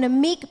 But when a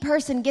meek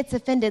person gets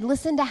offended,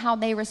 listen to how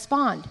they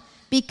respond,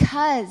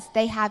 because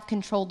they have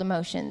controlled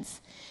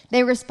emotions.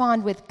 They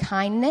respond with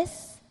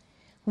kindness,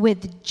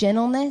 with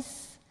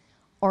gentleness,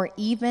 or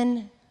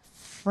even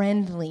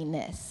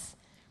friendliness.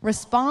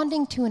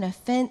 Responding to an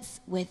offense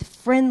with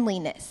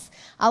friendliness.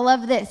 I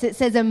love this. It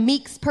says a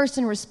meek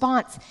person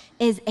response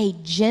is a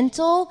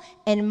gentle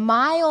and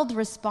mild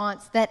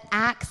response that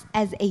acts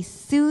as a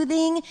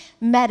soothing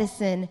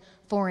medicine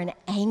for an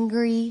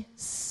angry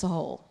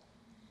soul.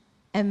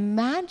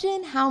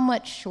 Imagine how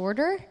much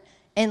shorter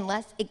and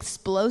less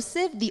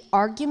explosive the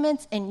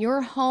arguments in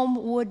your home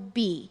would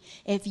be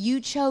if you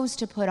chose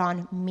to put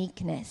on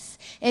meekness,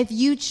 if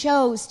you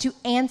chose to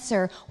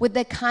answer with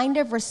the kind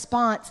of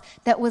response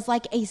that was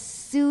like a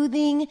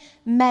soothing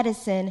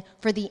medicine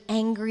for the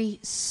angry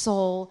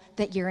soul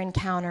that you're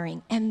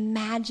encountering.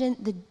 Imagine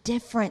the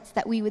difference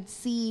that we would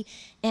see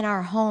in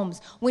our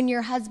homes. When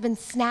your husband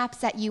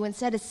snaps at you,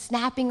 instead of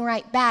snapping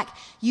right back,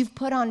 you've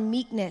put on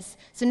meekness.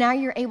 So now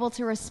you're able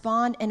to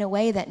respond in a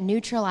way that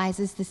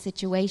neutralizes the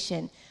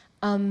situation.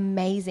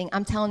 Amazing.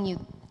 I'm telling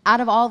you,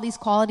 out of all these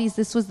qualities,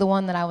 this was the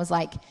one that I was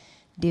like,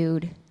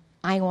 dude,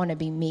 I want to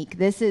be meek.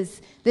 This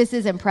is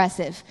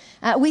impressive.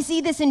 We see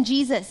this in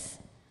Jesus.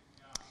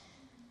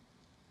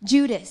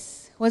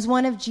 Judas was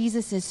one of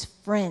Jesus's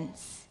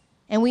friends.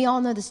 And we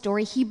all know the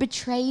story. He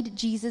betrayed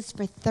Jesus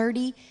for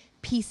 30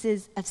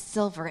 pieces of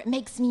silver. It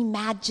makes me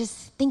mad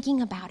just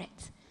thinking about it.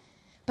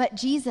 But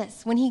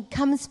Jesus, when he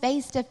comes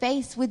face to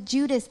face with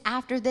Judas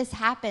after this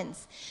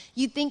happens,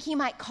 you'd think he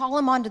might call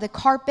him onto the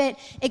carpet,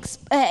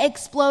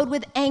 explode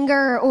with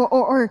anger,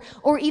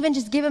 or even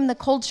just give him the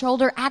cold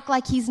shoulder, act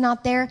like he's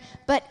not there.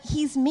 But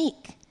he's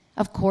meek.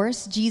 Of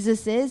course,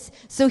 Jesus is.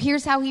 So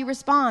here's how he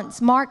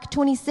responds. Mark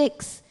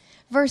 26,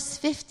 verse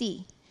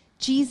 50.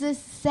 Jesus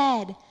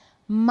said,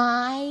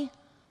 "My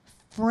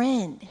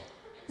friend."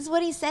 This is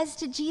what he says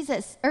to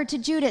Jesus, or to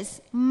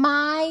Judas.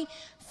 "My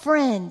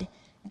friend,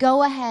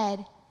 go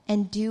ahead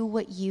and do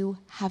what you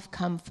have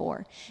come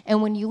for."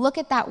 And when you look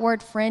at that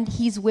word friend,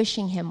 he's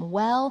wishing him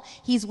well.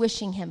 He's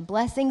wishing him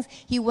blessings.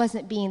 He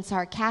wasn't being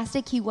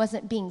sarcastic. He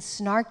wasn't being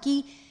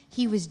snarky.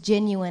 He was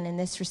genuine in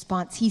this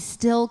response. He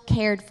still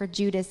cared for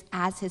Judas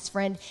as his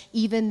friend,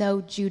 even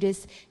though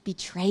Judas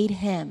betrayed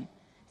him.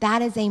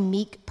 That is a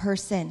meek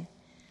person.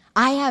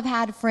 I have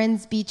had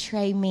friends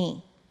betray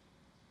me,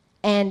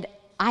 and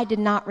I did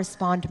not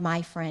respond to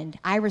my friend.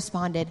 I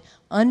responded,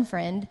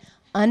 unfriend,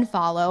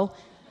 unfollow,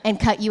 and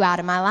cut you out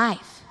of my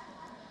life.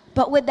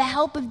 But with the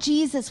help of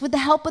Jesus, with the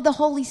help of the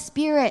Holy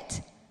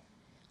Spirit,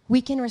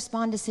 we can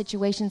respond to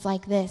situations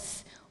like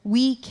this.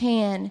 We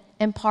can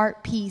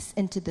impart peace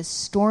into the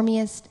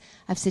stormiest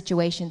of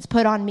situations,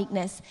 put on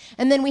meekness.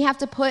 And then we have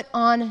to put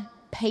on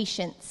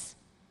patience.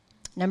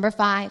 Number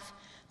 5,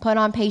 put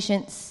on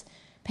patience.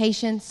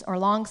 Patience or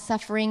long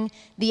suffering.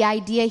 The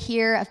idea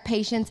here of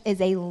patience is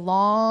a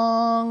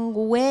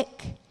long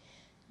wick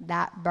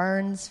that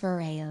burns for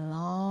a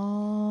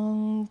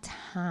long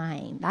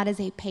time. That is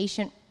a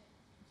patient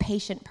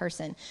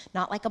person.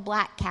 Not like a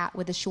black cat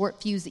with a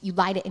short fuse that you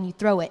light it and you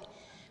throw it,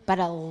 but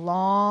a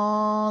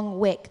long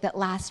wick that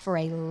lasts for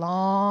a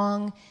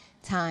long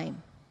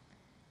time.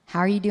 How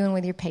are you doing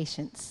with your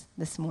patience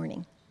this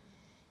morning?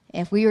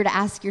 If we were to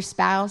ask your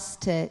spouse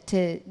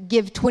to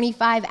give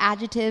 25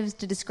 adjectives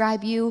to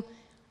describe you,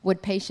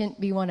 would patient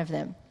be one of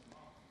them?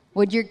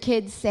 Would your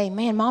kids say,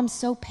 "Man, Mom's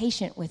so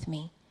patient with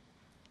me"?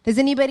 Does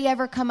anybody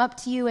ever come up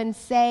to you and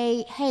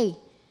say, "Hey,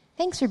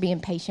 thanks for being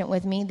patient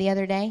with me the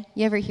other day"?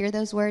 You ever hear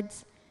those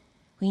words?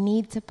 We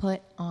need to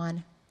put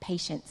on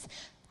patience.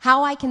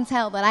 How I can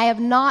tell that I have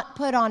not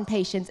put on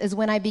patience is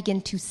when I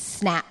begin to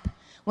snap.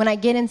 When I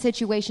get in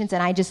situations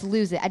and I just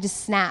lose it, I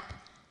just snap.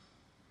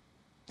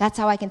 That's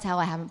how I can tell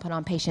I haven't put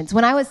on patience.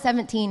 When I was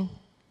 17,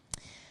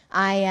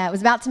 I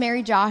was about to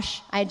marry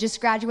Josh. I had just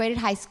graduated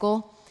high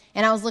school,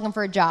 and I was looking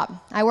for a job.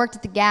 I worked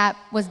at the Gap,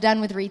 was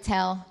done with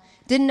retail,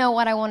 didn't know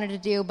what I wanted to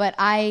do, but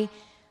I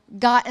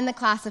got in the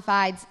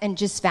classifieds and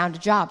just found a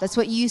job. That's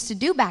what you used to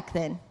do back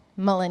then,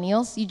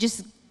 millennials. You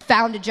just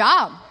found a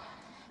job.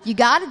 You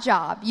got a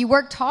job. You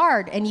worked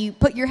hard, and you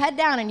put your head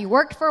down, and you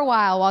worked for a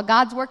while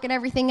God's working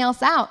everything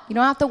else out. You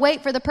don't have to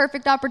wait for the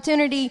perfect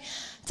opportunity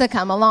to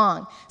come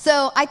along.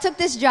 So I took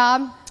this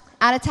job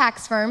at a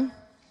tax firm,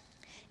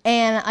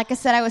 and like I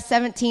said, I was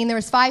 17. There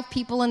was 5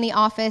 people in the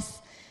office.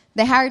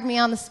 They hired me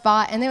on the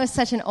spot, and it was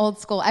such an old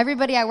school.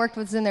 Everybody I worked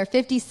with was in their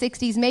 50s,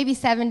 60s, maybe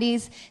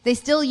 70s. They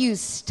still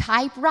use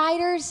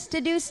typewriters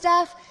to do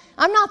stuff.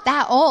 I'm not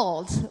that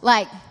old.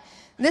 Like,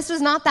 this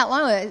was not that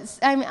long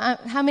ago.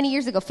 How many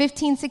years ago?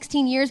 15,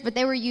 16 years, but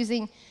they were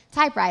using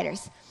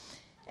typewriters.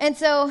 And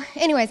so,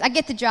 anyways, I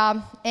get the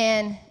job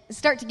and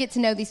start to get to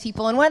know these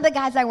people. And one of the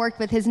guys I worked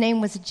with, his name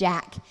was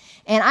Jack.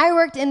 And I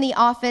worked in the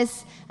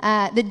office,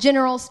 the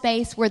general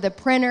space where the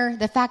printer,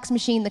 the fax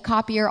machine, the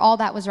copier, all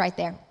that was right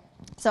there.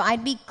 So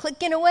I'd be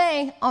clicking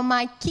away on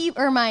my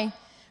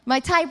my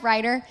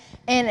typewriter,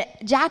 and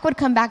Jack would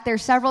come back there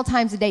several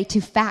times a day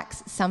to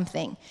fax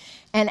something.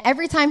 And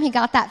every time he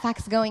got that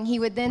fax going, he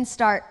would then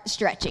start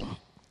stretching.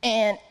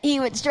 And he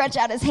would stretch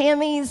out his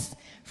hammies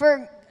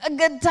for a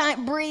good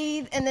time,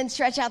 breathe, and then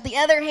stretch out the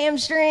other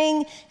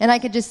hamstring. And I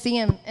could just see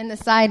him in the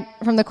side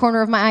from the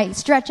corner of my eye,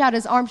 stretch out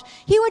his arms.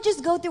 He would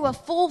just go through a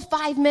full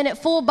 5-minute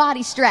full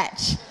body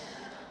stretch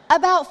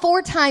about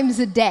 4 times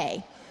a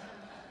day.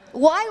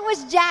 Why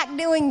was Jack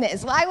doing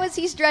this? Why was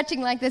he stretching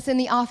like this in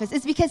the office?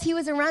 It's because he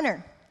was a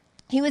runner.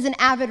 He was an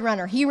avid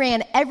runner. He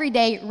ran every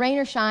day, rain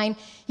or shine.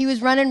 He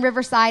was running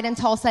Riverside and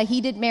Tulsa. He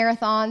did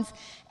marathons.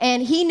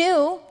 And he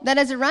knew that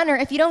as a runner,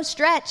 if you don't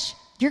stretch,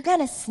 you're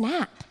going to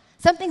snap.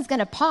 Something's going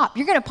to pop.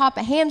 You're going to pop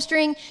a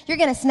hamstring. You're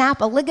going to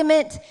snap a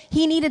ligament.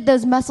 He needed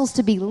those muscles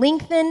to be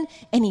lengthened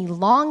and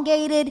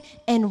elongated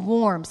and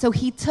warm. So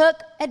he took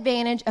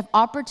advantage of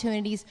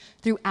opportunities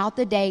throughout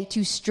the day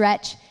to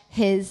stretch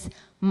his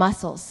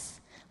muscles.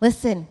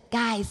 Listen,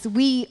 guys,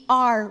 we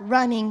are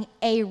running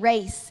a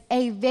race,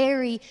 a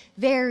very,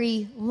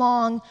 very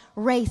long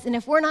race. And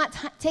if we're not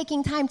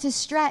taking time to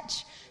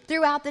stretch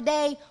throughout the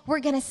day, we're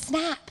going to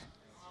snap.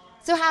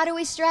 So how do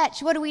we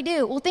stretch? What do we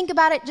do? Well, think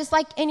about it just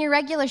like in your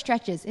regular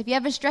stretches. If you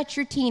have a stretch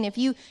routine,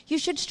 you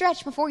should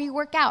stretch before you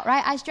work out,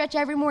 right? I stretch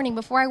every morning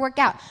before I work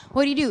out.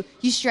 What do?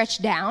 You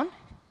stretch down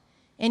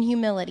in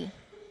humility.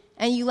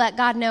 And you let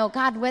God know,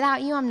 God,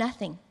 without you, I'm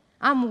nothing.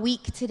 I'm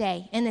weak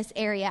today in this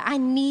area. I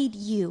need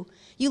you.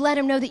 You let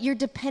him know that you're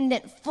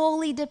dependent,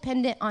 fully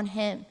dependent on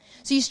him.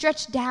 So you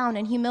stretch down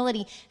in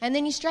humility, and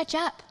then you stretch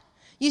up.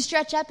 You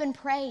stretch up in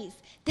praise.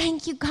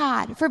 Thank you,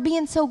 God, for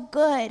being so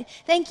good.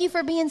 Thank you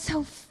for being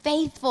so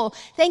faithful.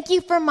 Thank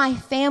you for my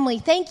family.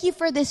 Thank you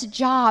for this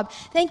job.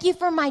 Thank you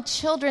for my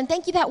children.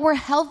 Thank you that we're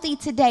healthy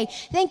today.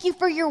 Thank you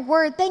for your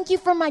word. Thank you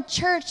for my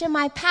church and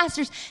my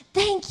pastors.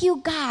 Thank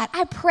you, God.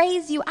 I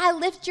praise you. I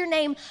lift your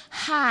name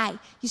high.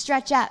 You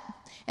stretch up,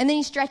 and then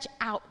you stretch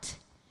out.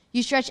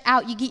 You stretch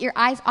out, you get your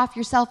eyes off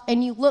yourself,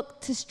 and you look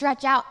to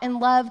stretch out and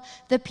love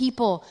the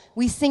people.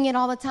 We sing it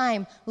all the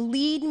time.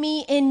 Lead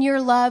me in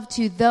your love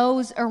to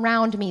those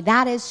around me.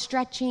 That is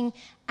stretching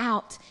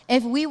out.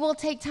 If we will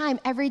take time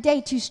every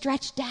day to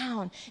stretch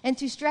down and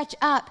to stretch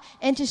up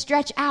and to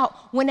stretch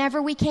out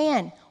whenever we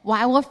can,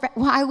 while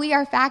we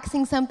are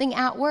faxing something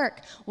at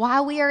work,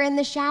 while we are in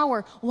the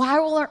shower,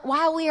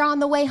 while we are on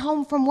the way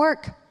home from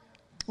work,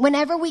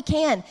 whenever we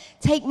can,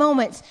 take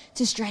moments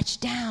to stretch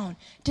down,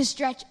 to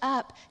stretch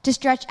up, to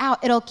stretch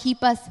out. It'll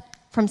keep us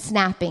from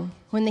snapping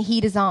when the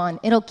heat is on.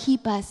 It'll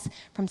keep us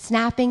from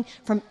snapping,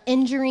 from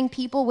injuring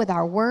people with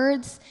our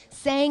words,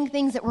 saying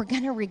things that we're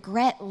going to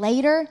regret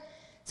later.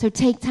 So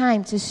take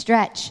time to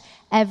stretch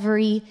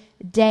every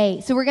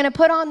day. So we're going to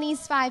put on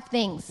these 5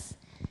 things: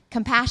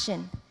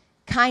 compassion,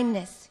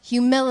 kindness,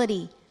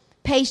 humility,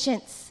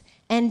 patience,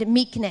 and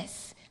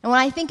meekness. And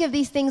when I think of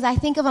these things, I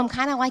think of them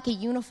kind of like a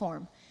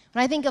uniform.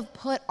 When I think of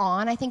put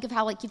on, I think of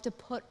how you have to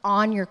put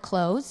on your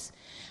clothes.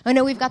 I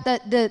know we've got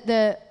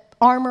the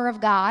armor of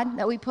God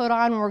that we put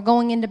on when we're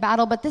going into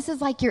battle, but this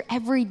is like your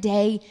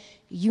everyday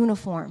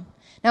uniform.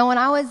 Now, when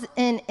I was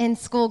in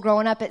school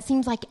growing up, it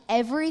seems like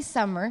every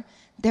summer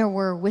there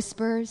were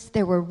whispers,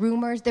 there were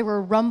rumors, there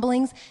were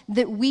rumblings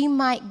that we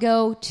might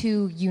go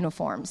to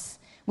uniforms.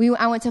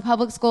 I went to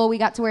public school, we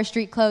got to wear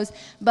street clothes,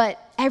 but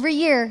every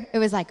year it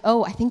was like,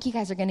 oh, I think you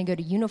guys are going to go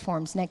to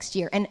uniforms next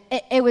year. And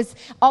it was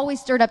always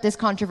stirred up this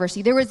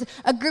controversy. There was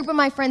a group of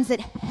my friends that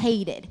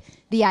hated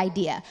the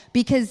idea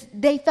because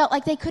they felt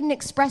like they couldn't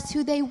express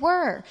who they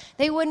were.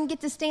 They wouldn't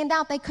get to stand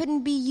out. They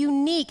couldn't be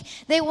unique.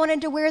 They wanted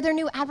to wear their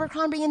new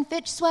Abercrombie &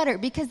 Fitch sweater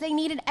because they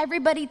needed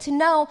everybody to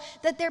know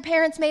that their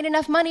parents made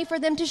enough money for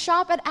them to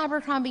shop at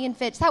Abercrombie &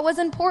 Fitch. That was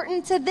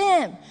important to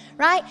them,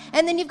 right?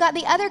 And then you've got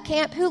the other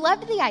camp who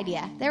loved the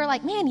idea. They were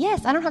like, man,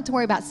 yes, I don't have to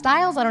worry about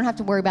styles. I don't have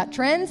to worry about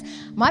trends.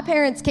 My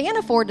parents can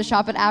afford to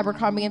shop at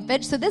Abercrombie &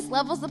 Fitch, so this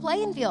levels the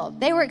playing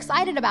field. They were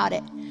excited about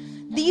it.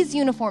 These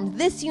uniforms,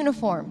 this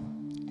uniform,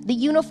 the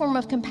uniform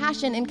of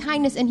compassion and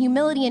kindness and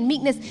humility and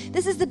meekness,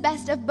 this is the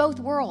best of both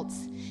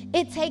worlds.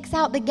 It takes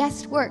out the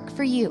guesswork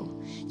for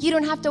you. You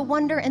don't have to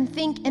wonder and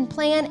think and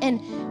plan and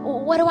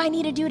what do I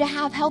need to do to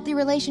have healthy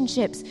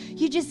relationships?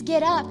 You just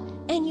get up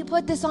and you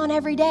put this on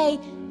every day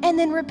and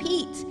then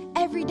repeat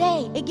every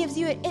day. It gives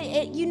you,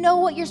 you know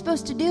what you're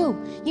supposed to do.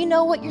 You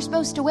know what you're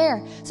supposed to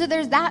wear. So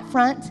there's that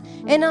front.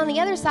 And on the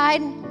other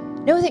side,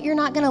 know that you're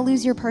not going to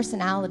lose your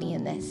personality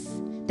in this.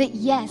 That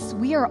yes,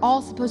 we are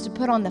all supposed to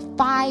put on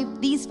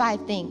these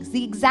 5 things,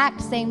 the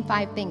exact same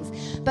 5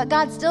 things. But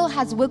God still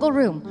has wiggle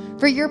room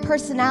for your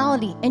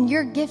personality and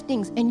your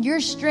giftings and your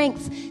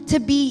strengths to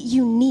be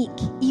unique,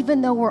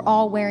 even though we're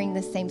all wearing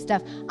the same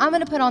stuff. I'm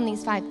going to put on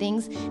these 5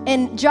 things,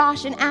 and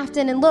Josh and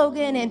Afton and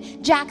Logan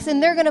and Jackson,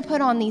 they're going to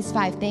put on these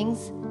 5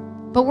 things.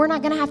 But we're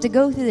not going to have to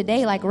go through the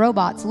day like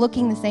robots,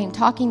 looking the same,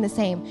 talking the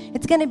same.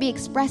 It's going to be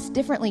expressed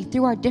differently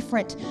through our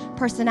different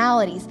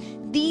personalities.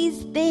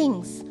 These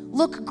things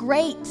look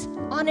great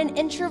on an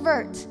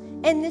introvert,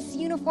 and this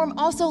uniform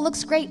also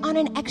looks great on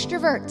an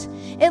extrovert.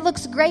 It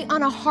looks great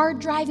on a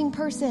hard-driving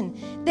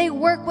person. They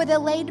work with a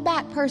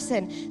laid-back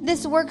person.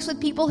 This works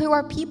with people who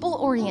are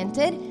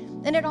people-oriented,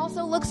 and it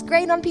also looks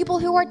great on people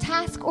who are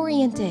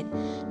task-oriented.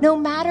 No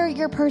matter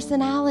your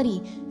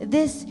personality,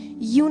 this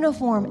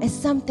uniform is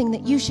something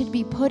that you should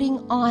be putting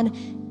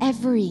on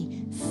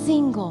every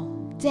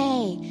single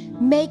day,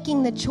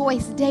 making the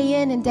choice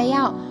day in and day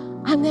out.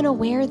 I'm going to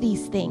wear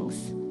these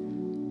things.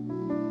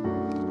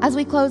 As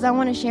we close, I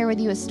want to share with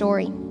you a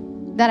story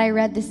that I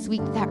read this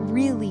week that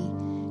really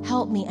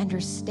helped me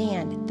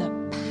understand the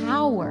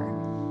power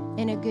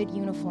in a good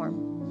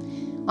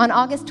uniform. On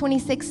August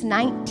 26,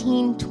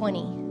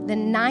 1920, the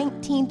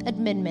 19th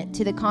Amendment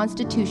to the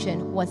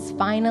Constitution was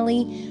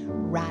finally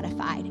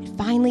ratified. It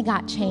finally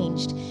got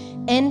changed,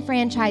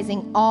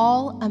 enfranchising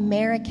all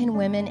American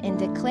women and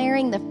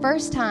declaring the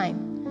first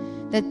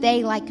time that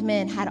they, like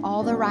men, had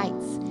all the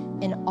rights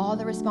and all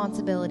the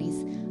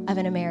responsibilities of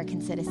an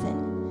American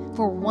citizen.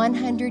 For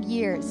 100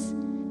 years,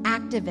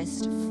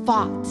 activists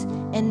fought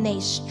and they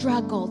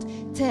struggled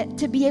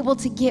to be able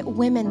to get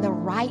women the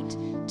right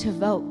to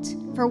vote.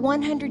 For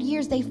 100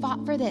 years, they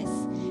fought for this,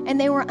 and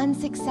they were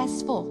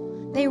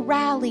unsuccessful. They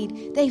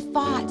rallied, they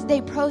fought,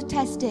 they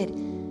protested.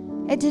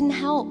 It didn't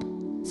help.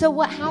 So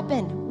what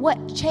happened?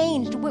 What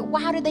changed?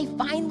 How did they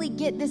finally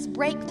get this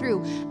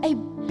breakthrough? A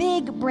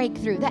big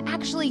breakthrough that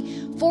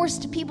actually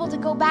forced people to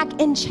go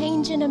back and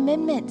change an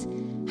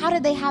amendment. How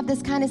did they have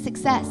this kind of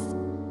success?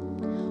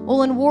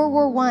 Well, in World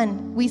War I,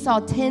 we saw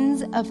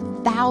tens of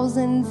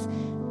thousands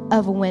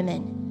of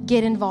women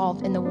get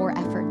involved in the war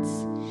efforts.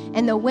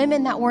 And the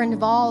women that were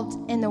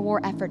involved in the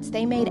war efforts,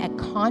 they made a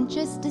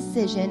conscious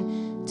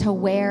decision to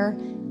wear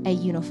a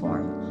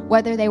uniform.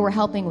 Whether they were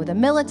helping with the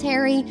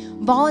military,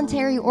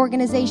 voluntary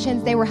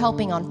organizations, they were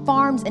helping on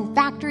farms and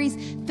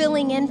factories,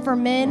 filling in for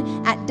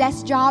men at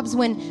desk jobs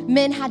when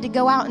men had to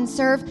go out and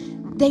serve.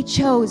 They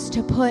chose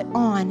to put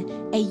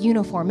on a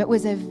uniform. It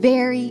was a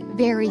very,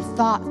 very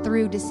thought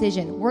through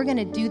decision. We're going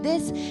to do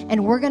this,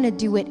 and we're going to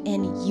do it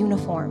in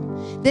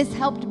uniform. This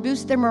helped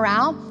boost their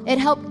morale. It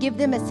helped give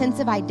them a sense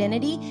of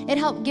identity. It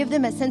helped give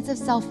them a sense of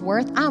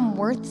self-worth. I'm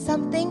worth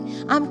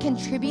something. I'm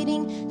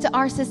contributing to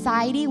our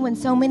society when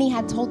so many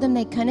had told them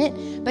they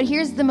couldn't. But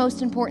here's the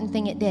most important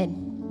thing it did.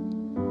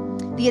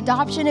 The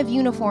adoption of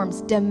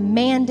uniforms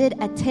demanded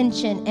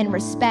attention and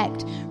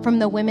respect from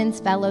the women's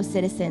fellow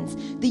citizens.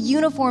 The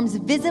uniforms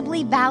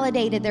visibly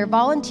validated their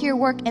volunteer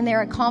work and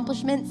their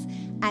accomplishments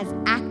as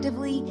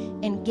actively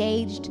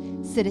engaged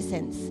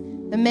citizens.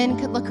 The men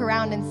could look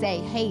around and say,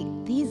 hey,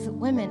 these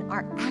women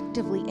are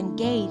actively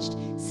engaged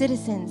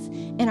citizens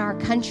in our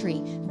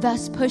country,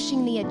 thus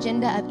pushing the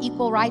agenda of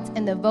equal rights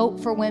and the vote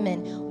for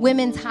women.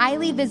 Women's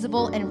highly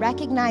visible and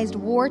recognized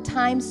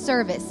wartime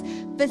service,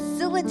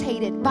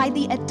 facilitated by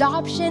the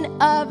adoption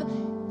of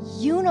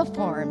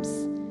uniforms,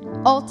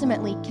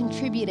 ultimately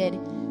contributed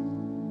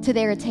to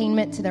their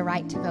attainment to the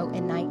right to vote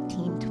in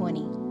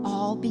 1920,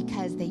 all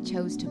because they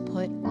chose to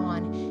put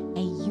on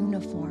a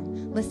uniform.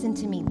 Listen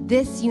to me,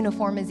 this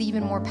uniform is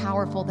even more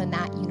powerful than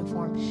that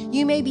uniform.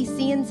 You may be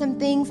seeing some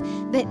things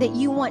that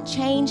you want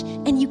change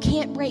and you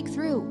can't break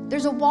through.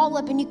 There's a wall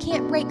up and you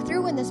can't break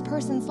through in this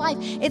person's life.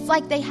 It's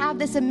like they have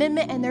this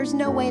amendment and there's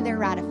no way they're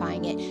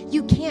ratifying it.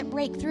 You can't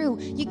break through.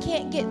 You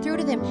can't get through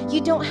to them. You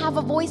don't have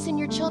a voice in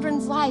your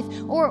children's life,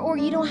 or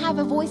you don't have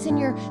a voice in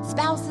your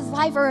spouse's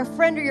life or a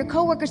friend or your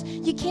coworkers.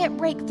 You can't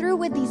break through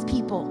with these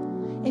people.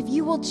 If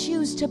you will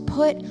choose to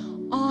put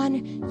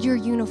on your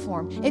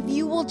uniform, if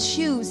you will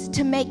choose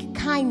to make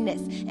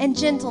kindness and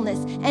gentleness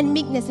and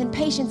meekness and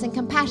patience and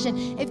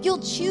compassion, if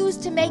you'll choose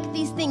to make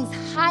these things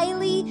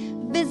highly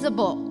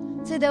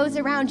visible to those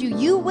around you,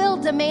 you will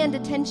demand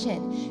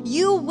attention,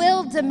 you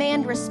will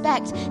demand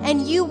respect,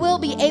 and you will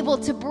be able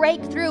to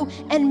break through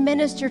and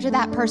minister to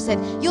that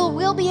person. You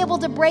will be able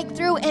to break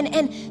through,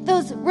 and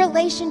those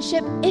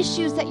relationship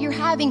issues that you're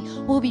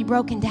having will be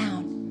broken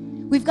down.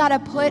 We've got to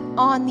put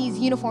on these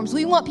uniforms.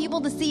 We want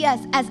people to see us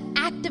as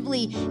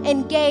actively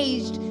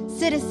engaged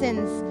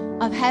citizens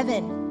of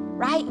heaven,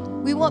 right?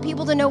 We want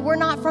people to know we're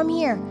not from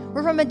here.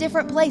 We're from a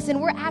different place,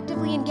 and we're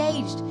actively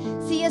engaged.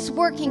 See us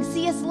working,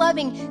 see us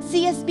loving,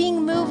 see us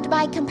being moved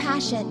by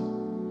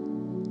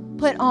compassion.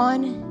 Put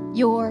on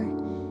your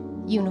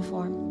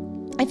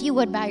uniform. If you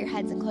would, bow your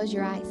heads and close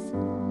your eyes.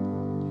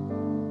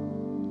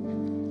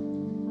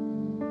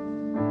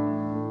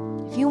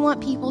 If you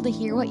want people to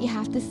hear what you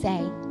have to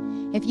say,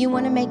 if you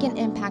want to make an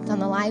impact on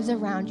the lives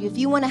around you, if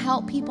you want to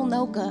help people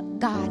know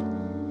God,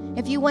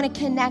 if you want to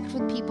connect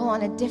with people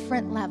on a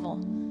different level,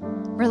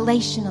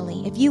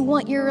 relationally, if you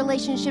want your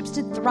relationships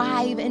to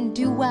thrive and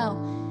do well,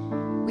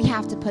 we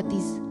have to put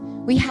these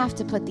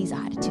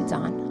attitudes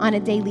on a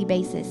daily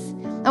basis.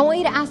 I want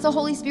you to ask the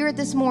Holy Spirit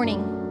this morning,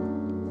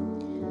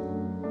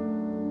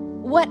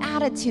 what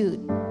attitude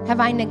have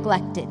I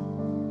neglected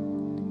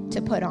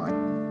to put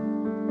on?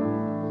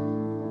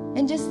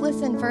 And just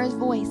listen for his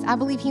voice. I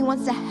believe he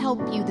wants to help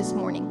you this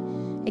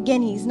morning.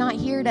 Again, he's not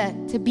here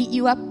to beat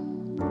you up.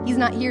 He's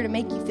not here to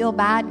make you feel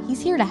bad. He's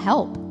here to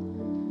help.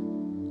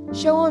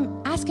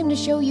 Ask him to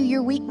show you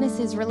your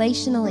weaknesses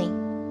relationally.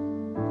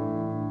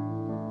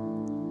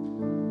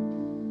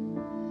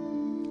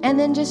 And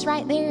then just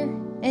right there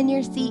in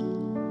your seat,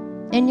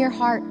 in your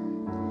heart,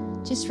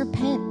 just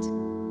repent.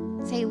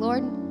 Say,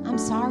 Lord, I'm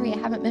sorry I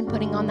haven't been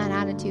putting on that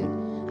attitude.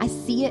 I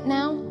see it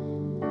now.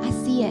 I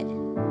see it.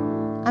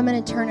 I'm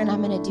going to turn and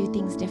I'm going to do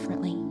things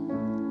differently.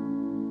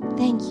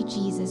 Thank you,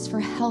 Jesus, for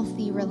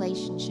healthy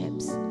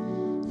relationships.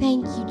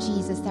 Thank you,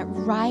 Jesus, that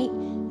right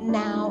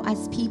now,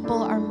 as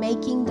people are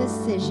making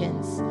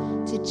decisions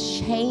to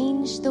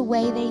change the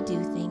way they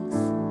do things,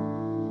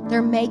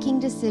 they're making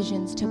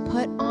decisions to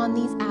put on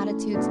these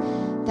attitudes,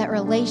 that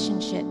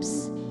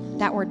relationships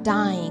that were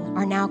dying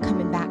are now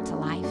coming back to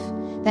life,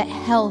 that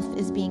health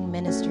is being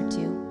ministered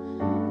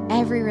to.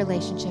 Every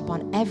relationship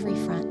on every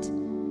front.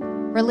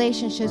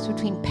 Relationships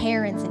between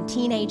parents and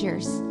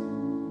teenagers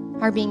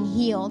are being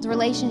healed.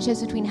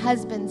 Relationships between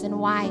husbands and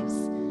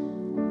wives.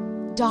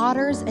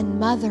 Daughters and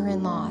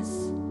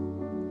mother-in-laws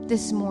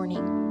this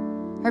morning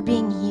are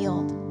being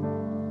healed.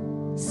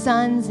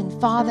 Sons and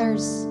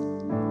fathers.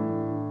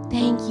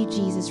 Thank you,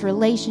 Jesus.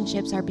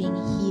 Relationships are being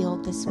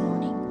healed this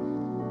morning.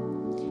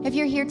 If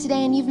you're here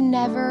today and you've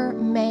never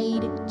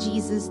made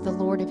Jesus the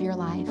Lord of your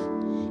life,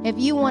 if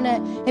you want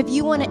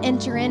to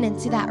enter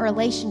into that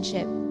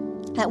relationship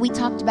that we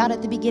talked about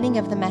at the beginning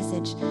of the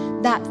message,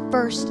 that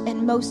first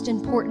and most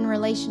important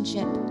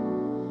relationship.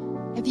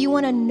 If you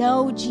want to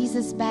know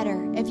Jesus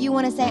better, if you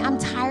want to say, I'm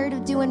tired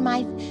of doing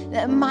my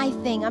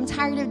thing, I'm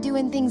tired of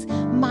doing things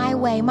my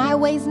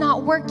way's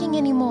not working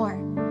anymore.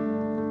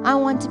 I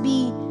want to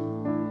be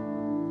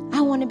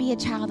a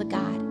child of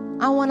God.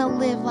 I want to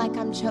live like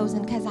I'm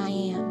chosen because I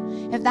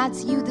am. If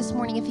that's you this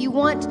morning, if you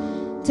want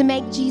to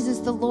make Jesus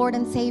the Lord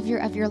and Savior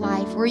of your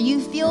life, where you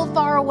feel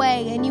far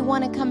away and you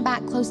want to come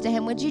back close to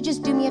him, would you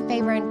just do me a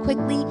favor and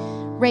quickly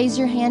raise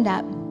your hand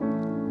up?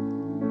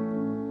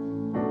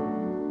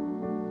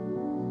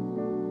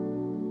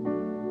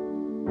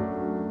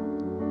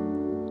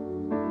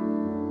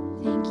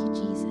 Thank you,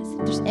 Jesus.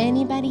 If there's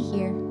anybody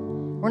here,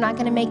 we're not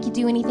going to make you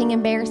do anything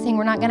embarrassing.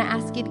 We're not going to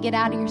ask you to get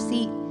out of your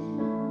seat.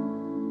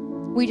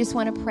 We just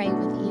want to pray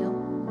with you.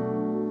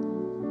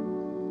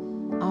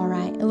 All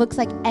right. It looks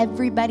like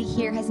everybody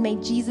here has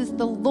made Jesus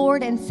the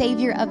Lord and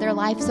Savior of their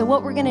life. So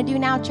what we're going to do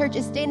now, church,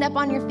 is stand up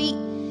on your feet,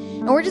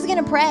 and we're just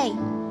going to pray.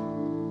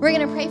 We're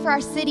going to pray for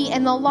our city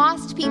and the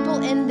lost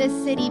people in this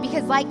city,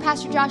 because like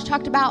Pastor Josh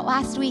talked about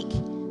last week,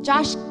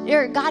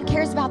 God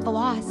cares about the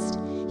lost.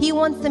 He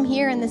wants them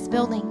here in this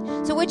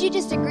building. So would you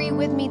just agree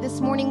with me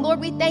this morning? Lord,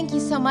 we thank you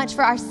so much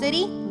for our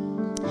city.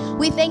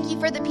 We thank you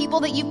for the people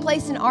that you've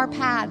placed in our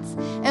paths.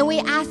 And we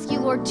ask you,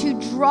 Lord, to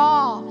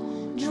draw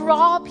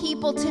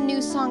people to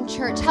New Song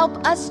Church.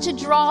 Help us to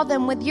draw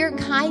them with your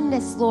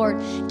kindness,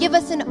 Lord. Give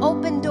us an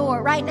open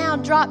door. Right now,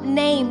 drop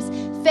names,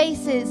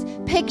 faces,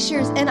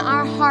 pictures in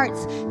our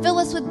hearts. Fill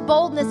us with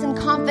boldness and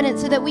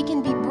confidence so that we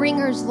can be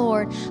bringers,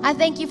 Lord. I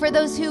thank you for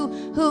those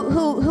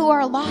who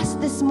are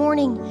lost this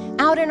morning,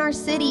 out in our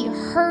city,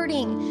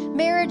 hurting,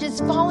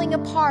 marriages falling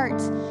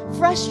apart,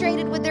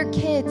 frustrated with their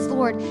kids,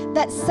 Lord,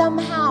 that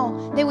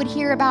somehow they would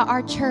hear about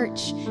our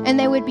church and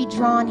they would be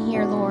drawn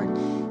here, Lord,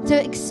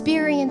 to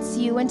experience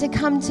you and to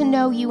come to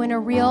know you in a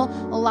real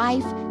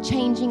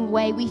life-changing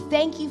way. We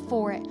thank you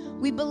for it.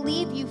 We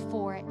believe you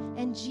for it.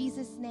 In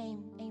Jesus'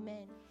 name,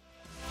 amen.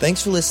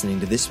 Thanks for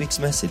listening to this week's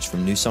message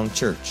from New Song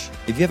Church.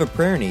 If you have a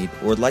prayer need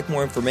or would like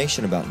more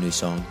information about New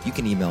Song, you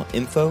can email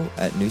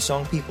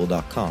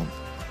info@newsongpeople.com.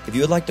 If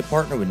you would like to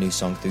partner with New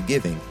Song through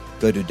giving,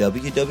 go to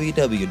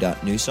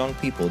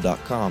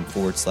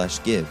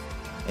www.newsongpeople.com/give.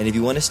 And if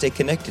you want to stay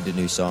connected to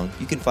New Song,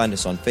 you can find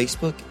us on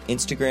Facebook,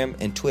 Instagram,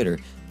 and Twitter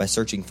by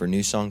searching for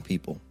New Song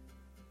People.